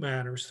health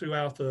matters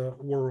throughout the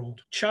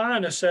world.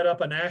 China set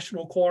up a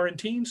national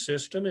quarantine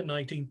system in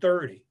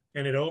 1930,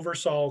 and it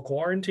oversaw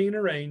quarantine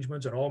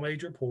arrangements at all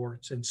major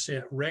ports and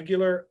sent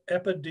regular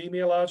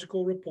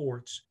epidemiological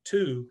reports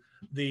to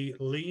the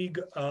League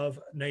of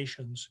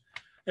Nations.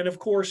 And of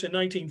course, in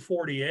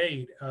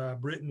 1948,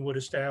 Britain would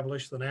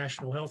establish the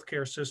national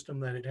healthcare system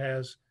that it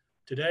has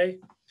today.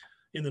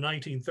 In the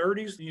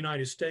 1930s, the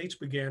United States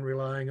began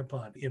relying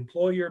upon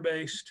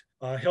employer-based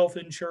health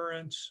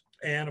insurance.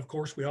 And of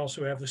course, we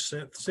also have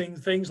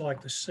things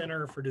like the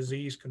Center for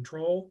Disease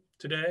Control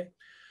today.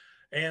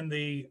 And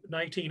the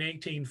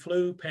 1918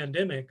 flu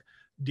pandemic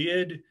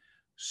did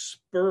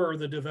spur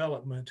the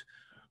development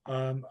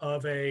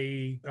of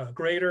a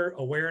greater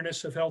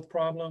awareness of health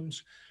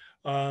problems.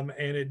 And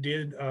it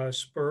did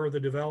spur the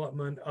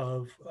development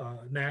of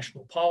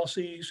national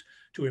policies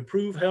to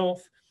improve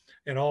health,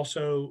 and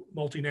also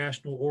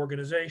multinational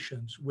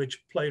organizations,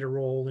 which played a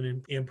role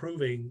in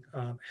improving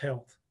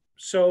health.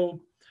 So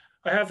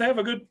I have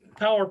a good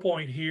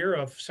PowerPoint here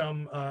of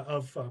some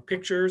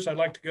pictures I'd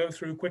like to go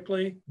through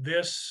quickly.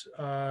 This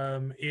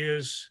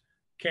is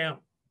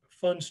Camp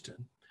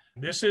Funston.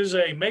 This is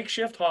a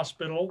makeshift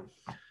hospital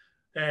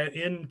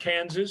in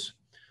Kansas.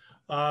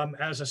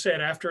 As I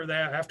said, after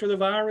the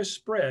virus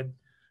spread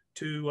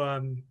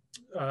to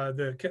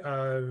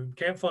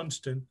Camp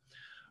Funston,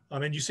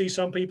 and you see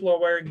some people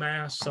are wearing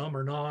masks, some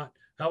are not.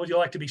 How would you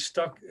like to be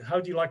stuck? How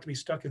would you like to be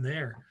stuck in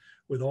there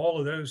with all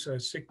of those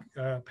sick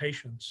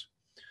patients?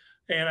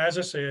 And as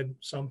I said,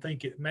 some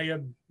think it may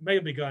have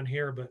begun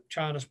here, but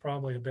China's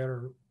probably a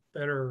better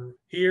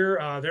here.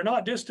 They're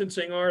not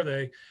distancing, are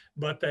they?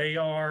 But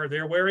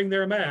they're wearing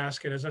their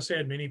mask. And as I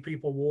said, many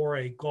people wore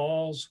a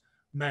gauze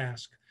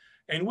mask.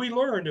 And we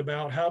learned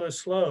about how to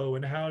slow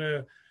and how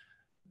to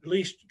at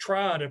least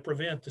try to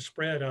prevent the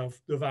spread of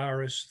the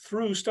virus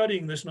through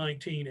studying this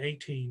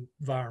 1918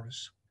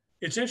 virus.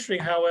 It's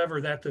interesting,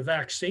 however, that the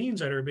vaccines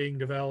that are being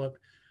developed,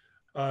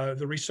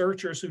 the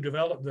researchers who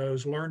developed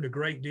those learned a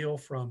great deal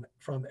from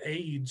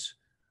AIDS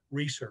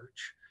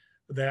research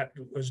that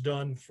was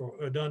done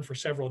for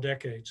several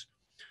decades.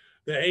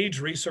 The AIDS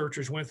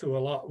researchers went through a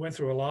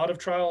lot of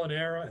trial and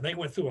error, and they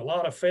went through a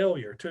lot of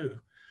failure too.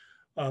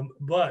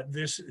 But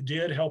this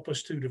did help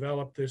us to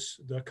develop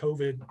the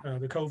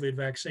COVID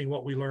vaccine,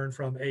 what we learned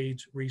from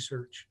AIDS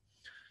research.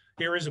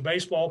 Here is a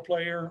baseball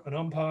player, an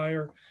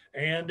umpire,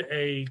 and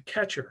a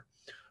catcher,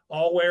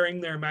 all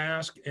wearing their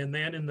mask. And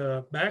then in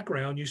the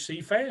background, you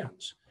see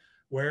fans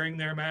wearing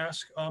their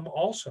mask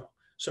also.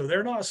 So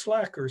they're not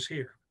slackers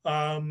here.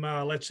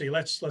 Let's see,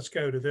 let's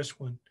go to this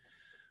one.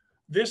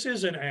 This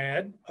is an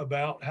ad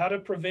about how to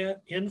prevent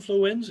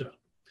influenza.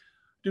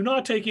 Do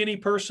not take any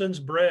person's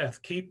breath.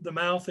 Keep the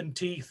mouth and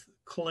teeth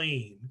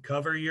clean.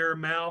 Cover your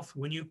mouth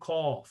when you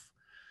cough.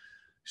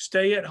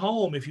 Stay at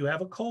home if you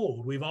have a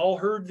cold. We've all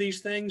heard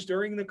these things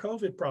during the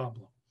COVID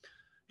problem.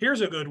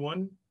 Here's a good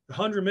one.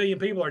 100 million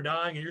people are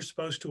dying, and you're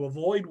supposed to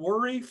avoid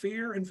worry,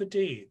 fear, and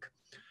fatigue.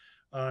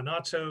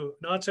 Not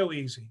so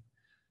easy.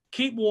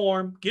 Keep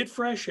warm, get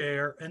fresh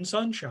air and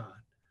sunshine.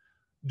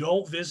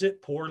 Don't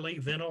visit poorly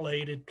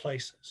ventilated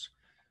places.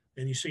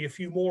 And you see a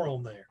few more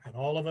on there. And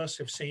all of us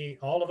have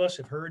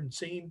heard and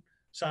seen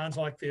signs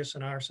like this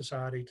in our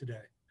society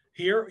today.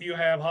 Here you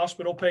have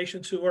hospital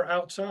patients who are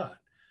outside.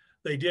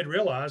 They did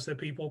realize that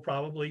people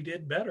probably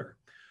did better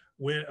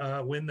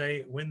when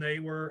they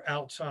were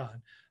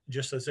outside,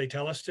 just as they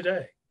tell us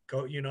today.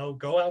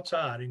 Go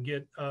outside and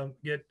get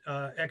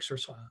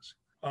exercise.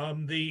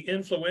 The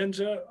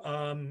influenza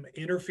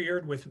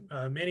interfered with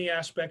many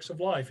aspects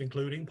of life,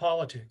 including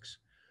politics.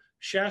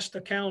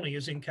 Shasta County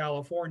is in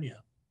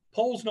California.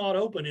 Polls not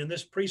open in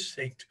this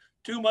precinct.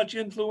 Too much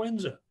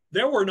influenza.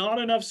 There were not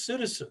enough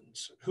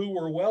citizens who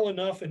were well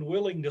enough and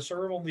willing to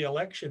serve on the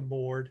election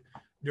board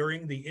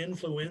during the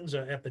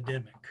influenza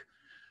epidemic.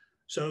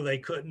 So they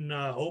couldn't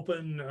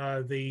open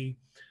the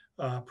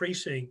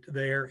precinct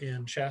there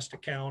in Shasta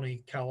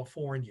County,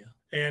 California.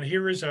 And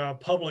here is a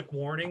public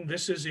warning.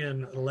 This is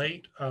in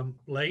late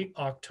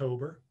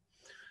October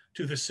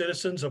to the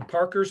citizens of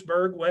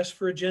Parkersburg, West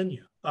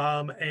Virginia.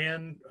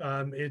 It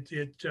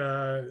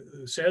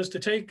says to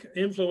take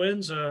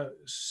influenza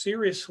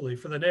seriously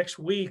for the next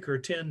week or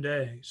 10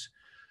 days.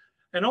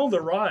 And on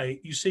the right,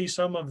 you see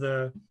some of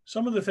the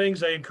things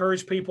they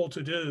encourage people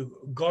to do: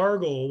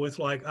 gargle with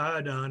like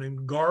iodine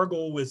and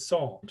gargle with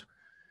salt.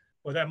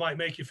 Well, that might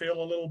make you feel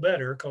a little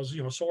better, because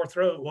sore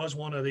throat was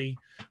one of the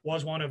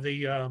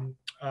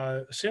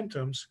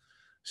symptoms.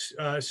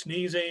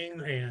 Sneezing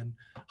and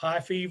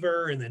high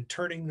fever, and then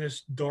turning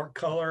this dark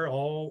color,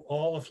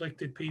 all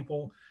afflicted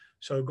people.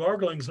 So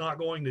gargling's not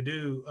going to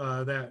do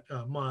that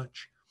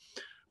much.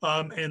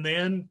 And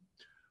then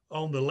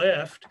on the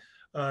left,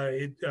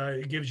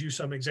 it gives you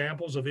some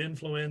examples of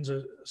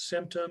influenza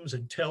symptoms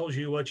and tells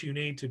you what you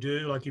need to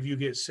do. Like if you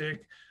get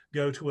sick,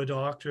 go to a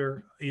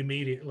doctor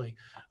immediately.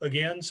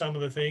 Again, some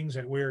of the things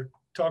that we're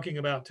talking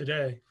about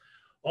today.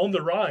 On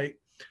the right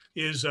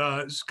is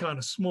it's kind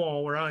of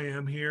small where I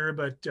am here,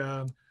 but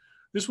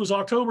this was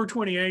October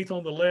 28th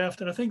on the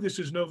left, and I think this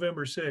is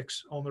November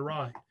 6th on the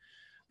right.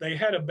 They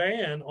had a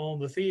ban on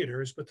the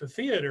theaters, but the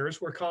theaters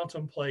were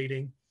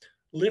contemplating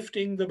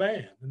lifting the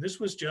ban. And this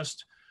was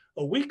just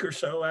a week or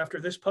so after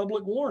this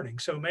public warning.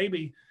 So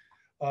maybe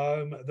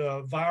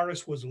the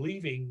virus was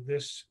leaving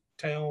this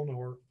town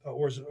or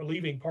was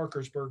leaving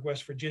Parkersburg,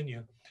 West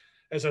Virginia.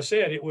 As I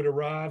said, it would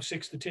arrive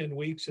 6 to 10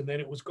 weeks and then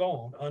it was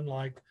gone,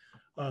 unlike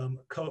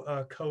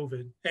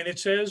COVID. And it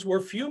says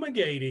we're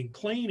fumigating,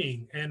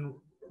 cleaning, and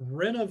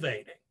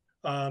renovating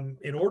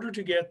in order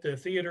to get the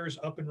theaters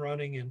up and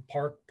running in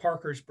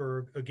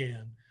Parkersburg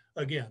again,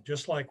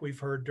 just like we've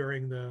heard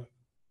during the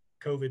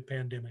COVID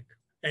pandemic.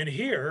 And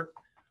here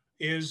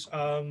is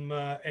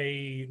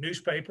a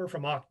newspaper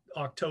from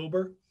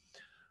October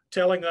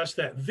telling us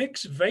that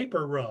Vicks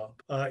Vapor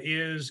Rub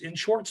is in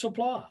short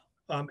supply.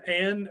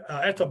 And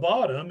at the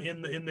bottom,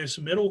 in this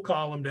middle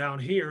column down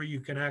here,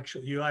 you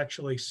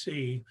actually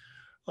see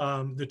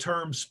the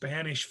term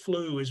Spanish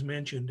flu is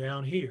mentioned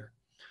down here.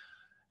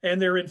 And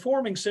they're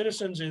informing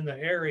citizens in the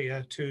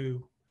area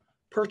to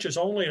purchase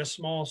only a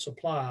small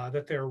supply,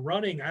 that they're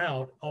running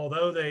out,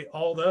 although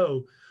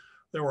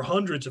there were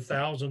hundreds of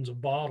thousands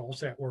of bottles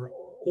that were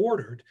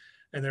ordered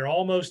and they're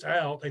almost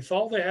out. They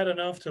thought they had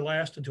enough to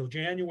last until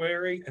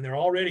January and they're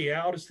already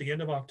out. It's the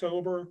end of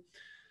October.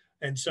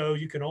 And so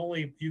you can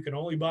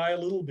only buy a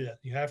little bit.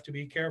 You have to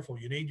be careful.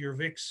 You need your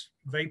Vicks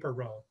Vapor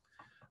Rub,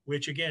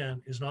 which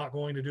again is not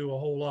going to do a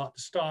whole lot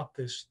to stop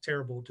this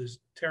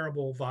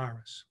terrible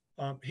virus.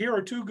 Here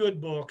are two good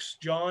books,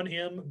 John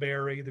M.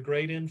 Barry, The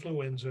Great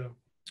Influenza,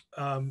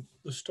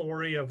 the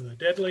story of the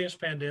deadliest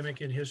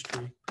pandemic in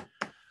history.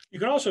 You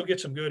can also get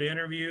some good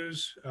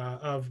interviews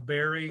of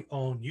Barry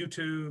on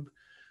YouTube.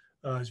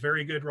 He's a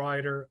very good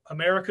writer.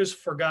 America's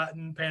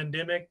Forgotten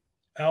Pandemic,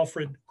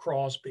 Alfred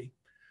Crosby,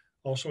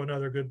 also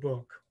another good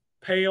book.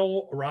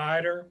 Pale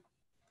Rider,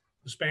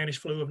 The Spanish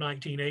Flu of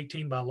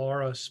 1918 by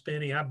Laura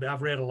Spinney.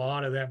 I've read a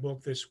lot of that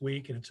book this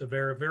week, and it's a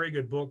very, very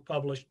good book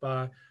published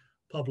by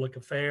Public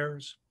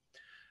Affairs.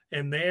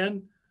 And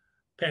then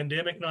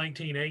Pandemic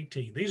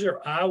 1918. These are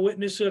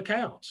eyewitness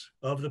accounts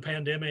of the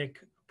pandemic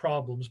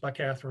problems by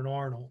Catherine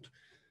Arnold.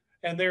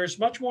 And there's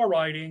much more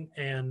writing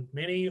and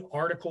many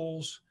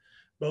articles,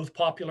 both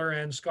popular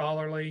and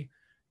scholarly,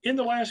 in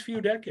the last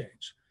few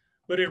decades.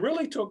 But it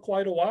really took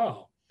quite a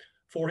while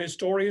for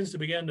historians to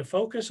begin to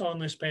focus on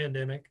this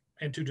pandemic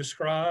and to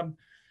describe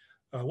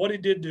what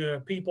it did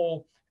to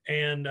people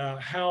and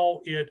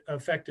how it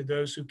affected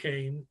those who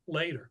came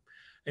later.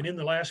 And in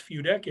the last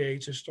few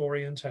decades,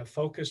 historians have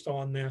focused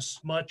on this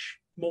much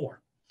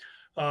more.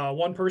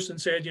 One person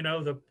said,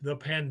 the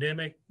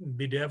pandemic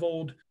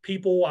bedeviled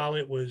people while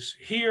it was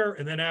here,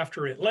 and then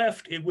after it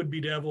left, it would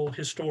bedevil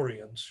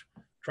historians,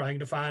 trying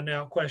to find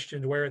out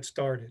questions where it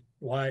started,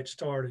 why it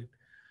started,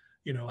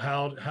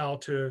 how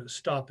to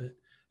stop it.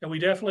 And we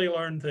definitely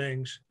learned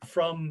things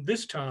from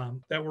this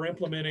time that we're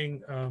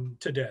implementing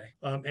today.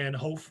 And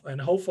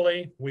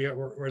hopefully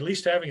we're at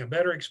least having a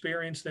better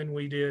experience than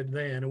we did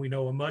then. And we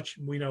know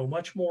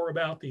much more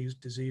about these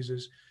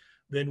diseases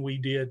than we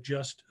did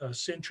just a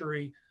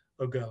century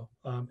ago.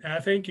 And I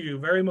thank you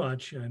very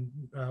much and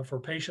for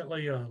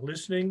patiently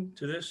listening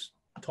to this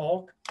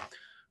talk.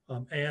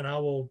 And I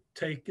will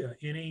take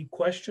any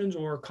questions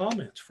or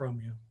comments from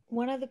you.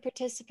 One of the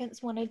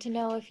participants wanted to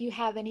know if you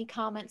have any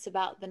comments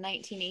about the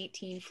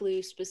 1918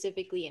 flu,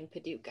 specifically in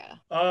Paducah.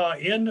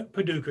 In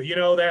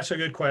Paducah, that's a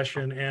good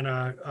question. And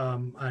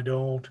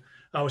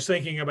I was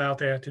thinking about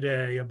that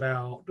today,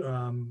 about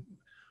the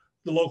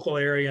local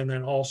area and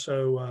then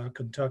also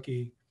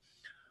Kentucky.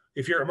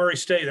 If you're at Murray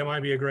State, that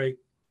might be a great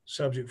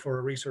subject for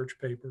a research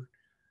paper.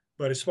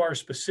 But as far as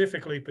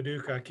specifically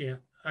Paducah,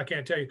 I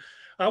can't tell you.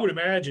 I would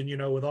imagine,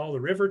 with all the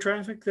river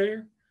traffic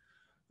there,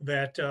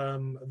 that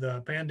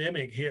the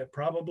pandemic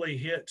probably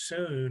hit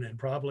soon and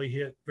probably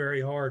hit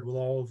very hard with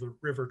all of the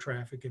river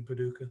traffic in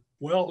Paducah.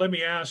 Well, let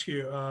me ask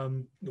you,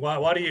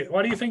 why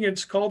do you think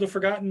it's called the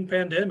forgotten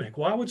pandemic?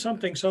 Why would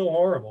something so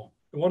horrible,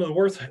 one of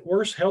the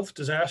worst health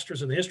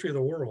disasters in the history of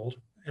the world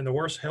and the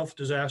worst health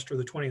disaster of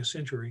the 20th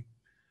century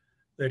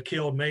that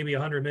killed maybe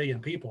 100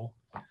 million people,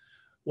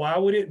 why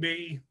would it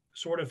be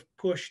sort of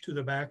pushed to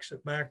the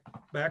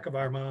back of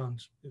our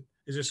minds?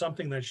 Is it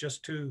something that's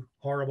just too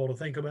horrible to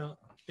think about?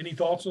 Any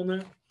thoughts on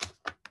that?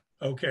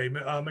 Okay,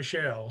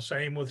 Michelle,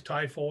 same with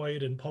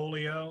typhoid and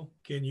polio.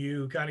 Can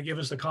you kind of give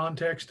us the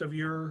context of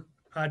your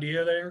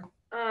idea there?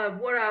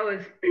 What I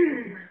was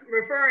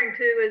referring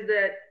to is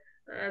that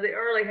the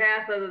early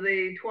half of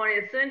the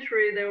 20th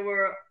century, there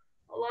were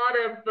a lot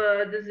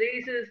of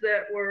diseases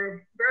that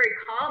were very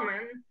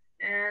common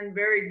and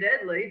very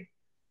deadly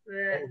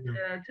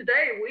that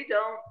today we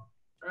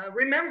don't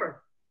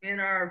remember. in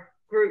our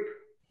group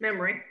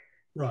memory.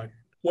 Right.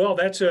 Well,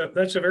 that's a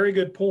very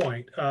good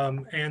point.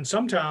 And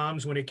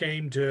sometimes when it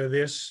came to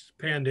this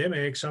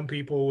pandemic, some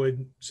people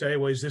would say,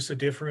 "Well, is this a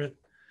different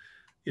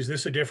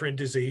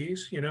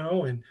disease?" You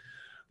know, and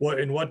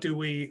what do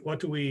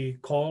we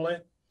call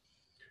it?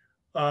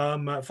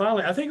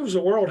 Finally, I think it was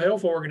the World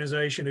Health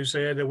Organization who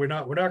said that we're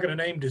not going to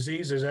name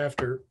diseases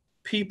after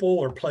people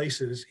or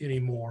places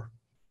anymore,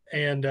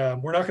 and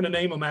we're not going to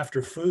name them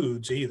after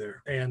foods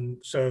either. And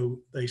so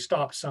they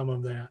stopped some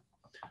of that.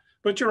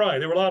 But you're right.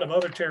 There were a lot of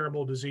other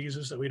terrible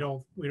diseases that we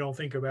don't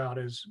think about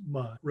as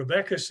much.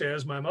 Rebecca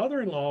says my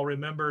mother-in-law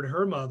remembered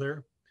her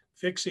mother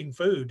fixing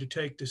food to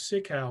take to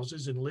sick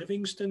houses in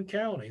Livingston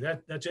County.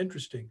 That's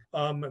interesting.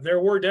 There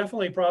were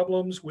definitely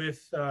problems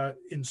with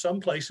in some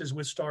places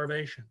with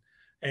starvation,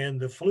 and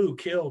the flu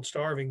killed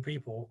starving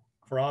people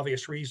for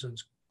obvious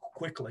reasons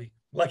quickly.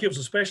 Like it was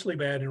especially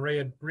bad in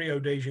Rio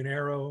de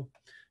Janeiro,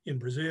 in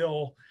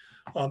Brazil.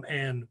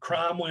 And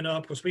crime went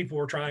up because people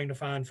were trying to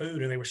find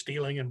food and they were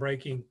stealing and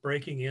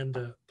breaking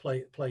into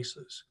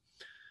places.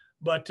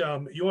 But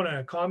you want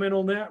to comment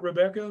on that,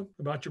 Rebecca,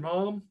 about your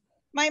mom?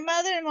 My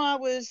mother-in-law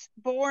was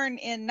born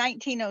in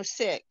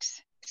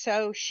 1906,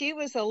 so she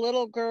was a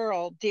little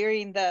girl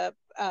during the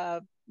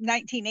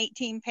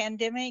 1918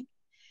 pandemic,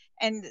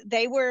 and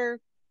they were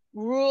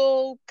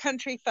rural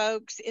country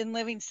folks in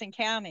Livingston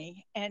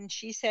County. And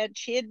she said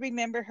she'd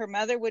remember her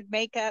mother would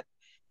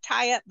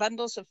tie up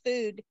bundles of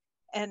food,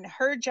 and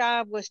her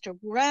job was to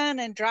run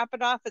and drop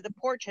it off at the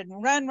porch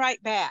and run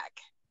right back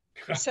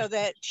so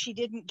that she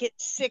didn't get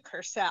sick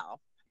herself.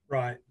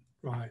 Right.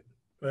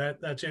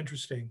 That's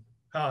interesting.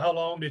 How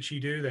long did she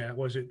do that?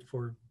 Was it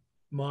for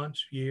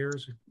months,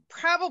 years?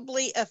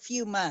 Probably a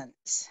few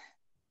months.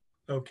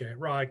 Okay,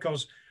 right.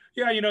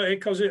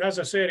 Because as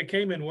I said, it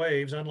came in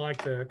waves,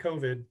 unlike the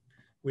COVID,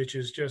 which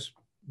is just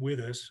with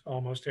us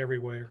almost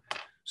everywhere.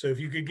 So if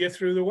you could get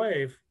through the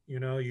wave,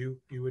 you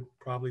would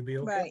probably be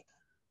okay. Right.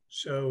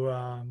 So,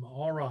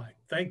 all right.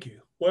 Thank you.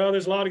 Well,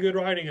 there's a lot of good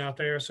writing out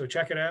there, so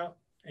check it out.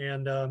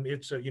 And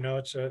it's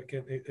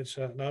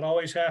not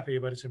always happy,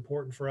 but it's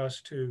important for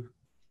us to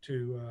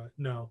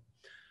know.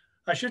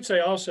 I should say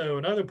also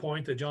another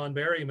point that John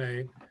Barry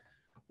made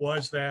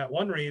was that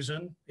one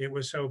reason it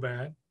was so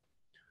bad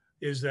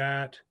is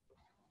that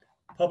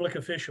public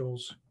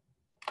officials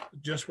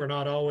just were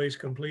not always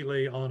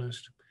completely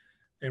honest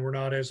and were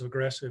not as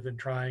aggressive in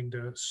trying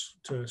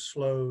to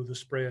slow the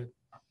spread.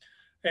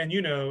 And,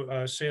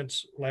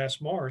 since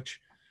last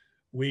March,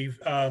 we've,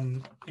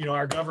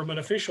 our government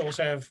officials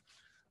have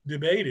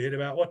debated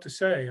about what to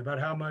say, about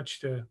how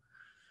much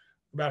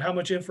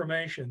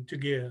information to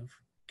give.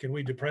 Can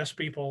we depress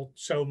people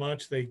so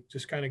much they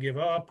just kind of give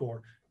up,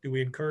 or do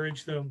we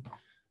encourage them?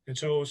 And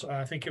so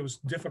I think it was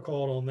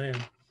difficult on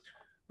them.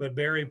 But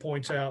Barry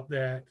points out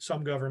that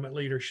some government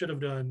leaders should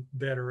have done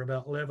better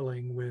about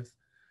leveling with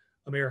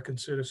American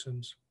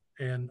citizens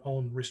and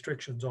on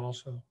restrictions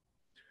also.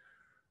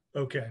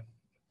 Okay.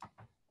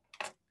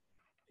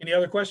 Any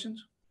other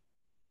questions?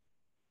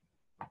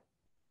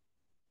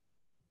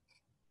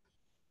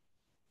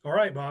 All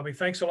right, Bobby,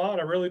 thanks a lot.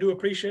 I really do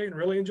appreciate it and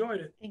really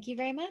enjoyed it. Thank you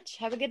very much.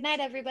 Have a good night,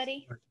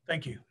 everybody.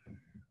 Thank you.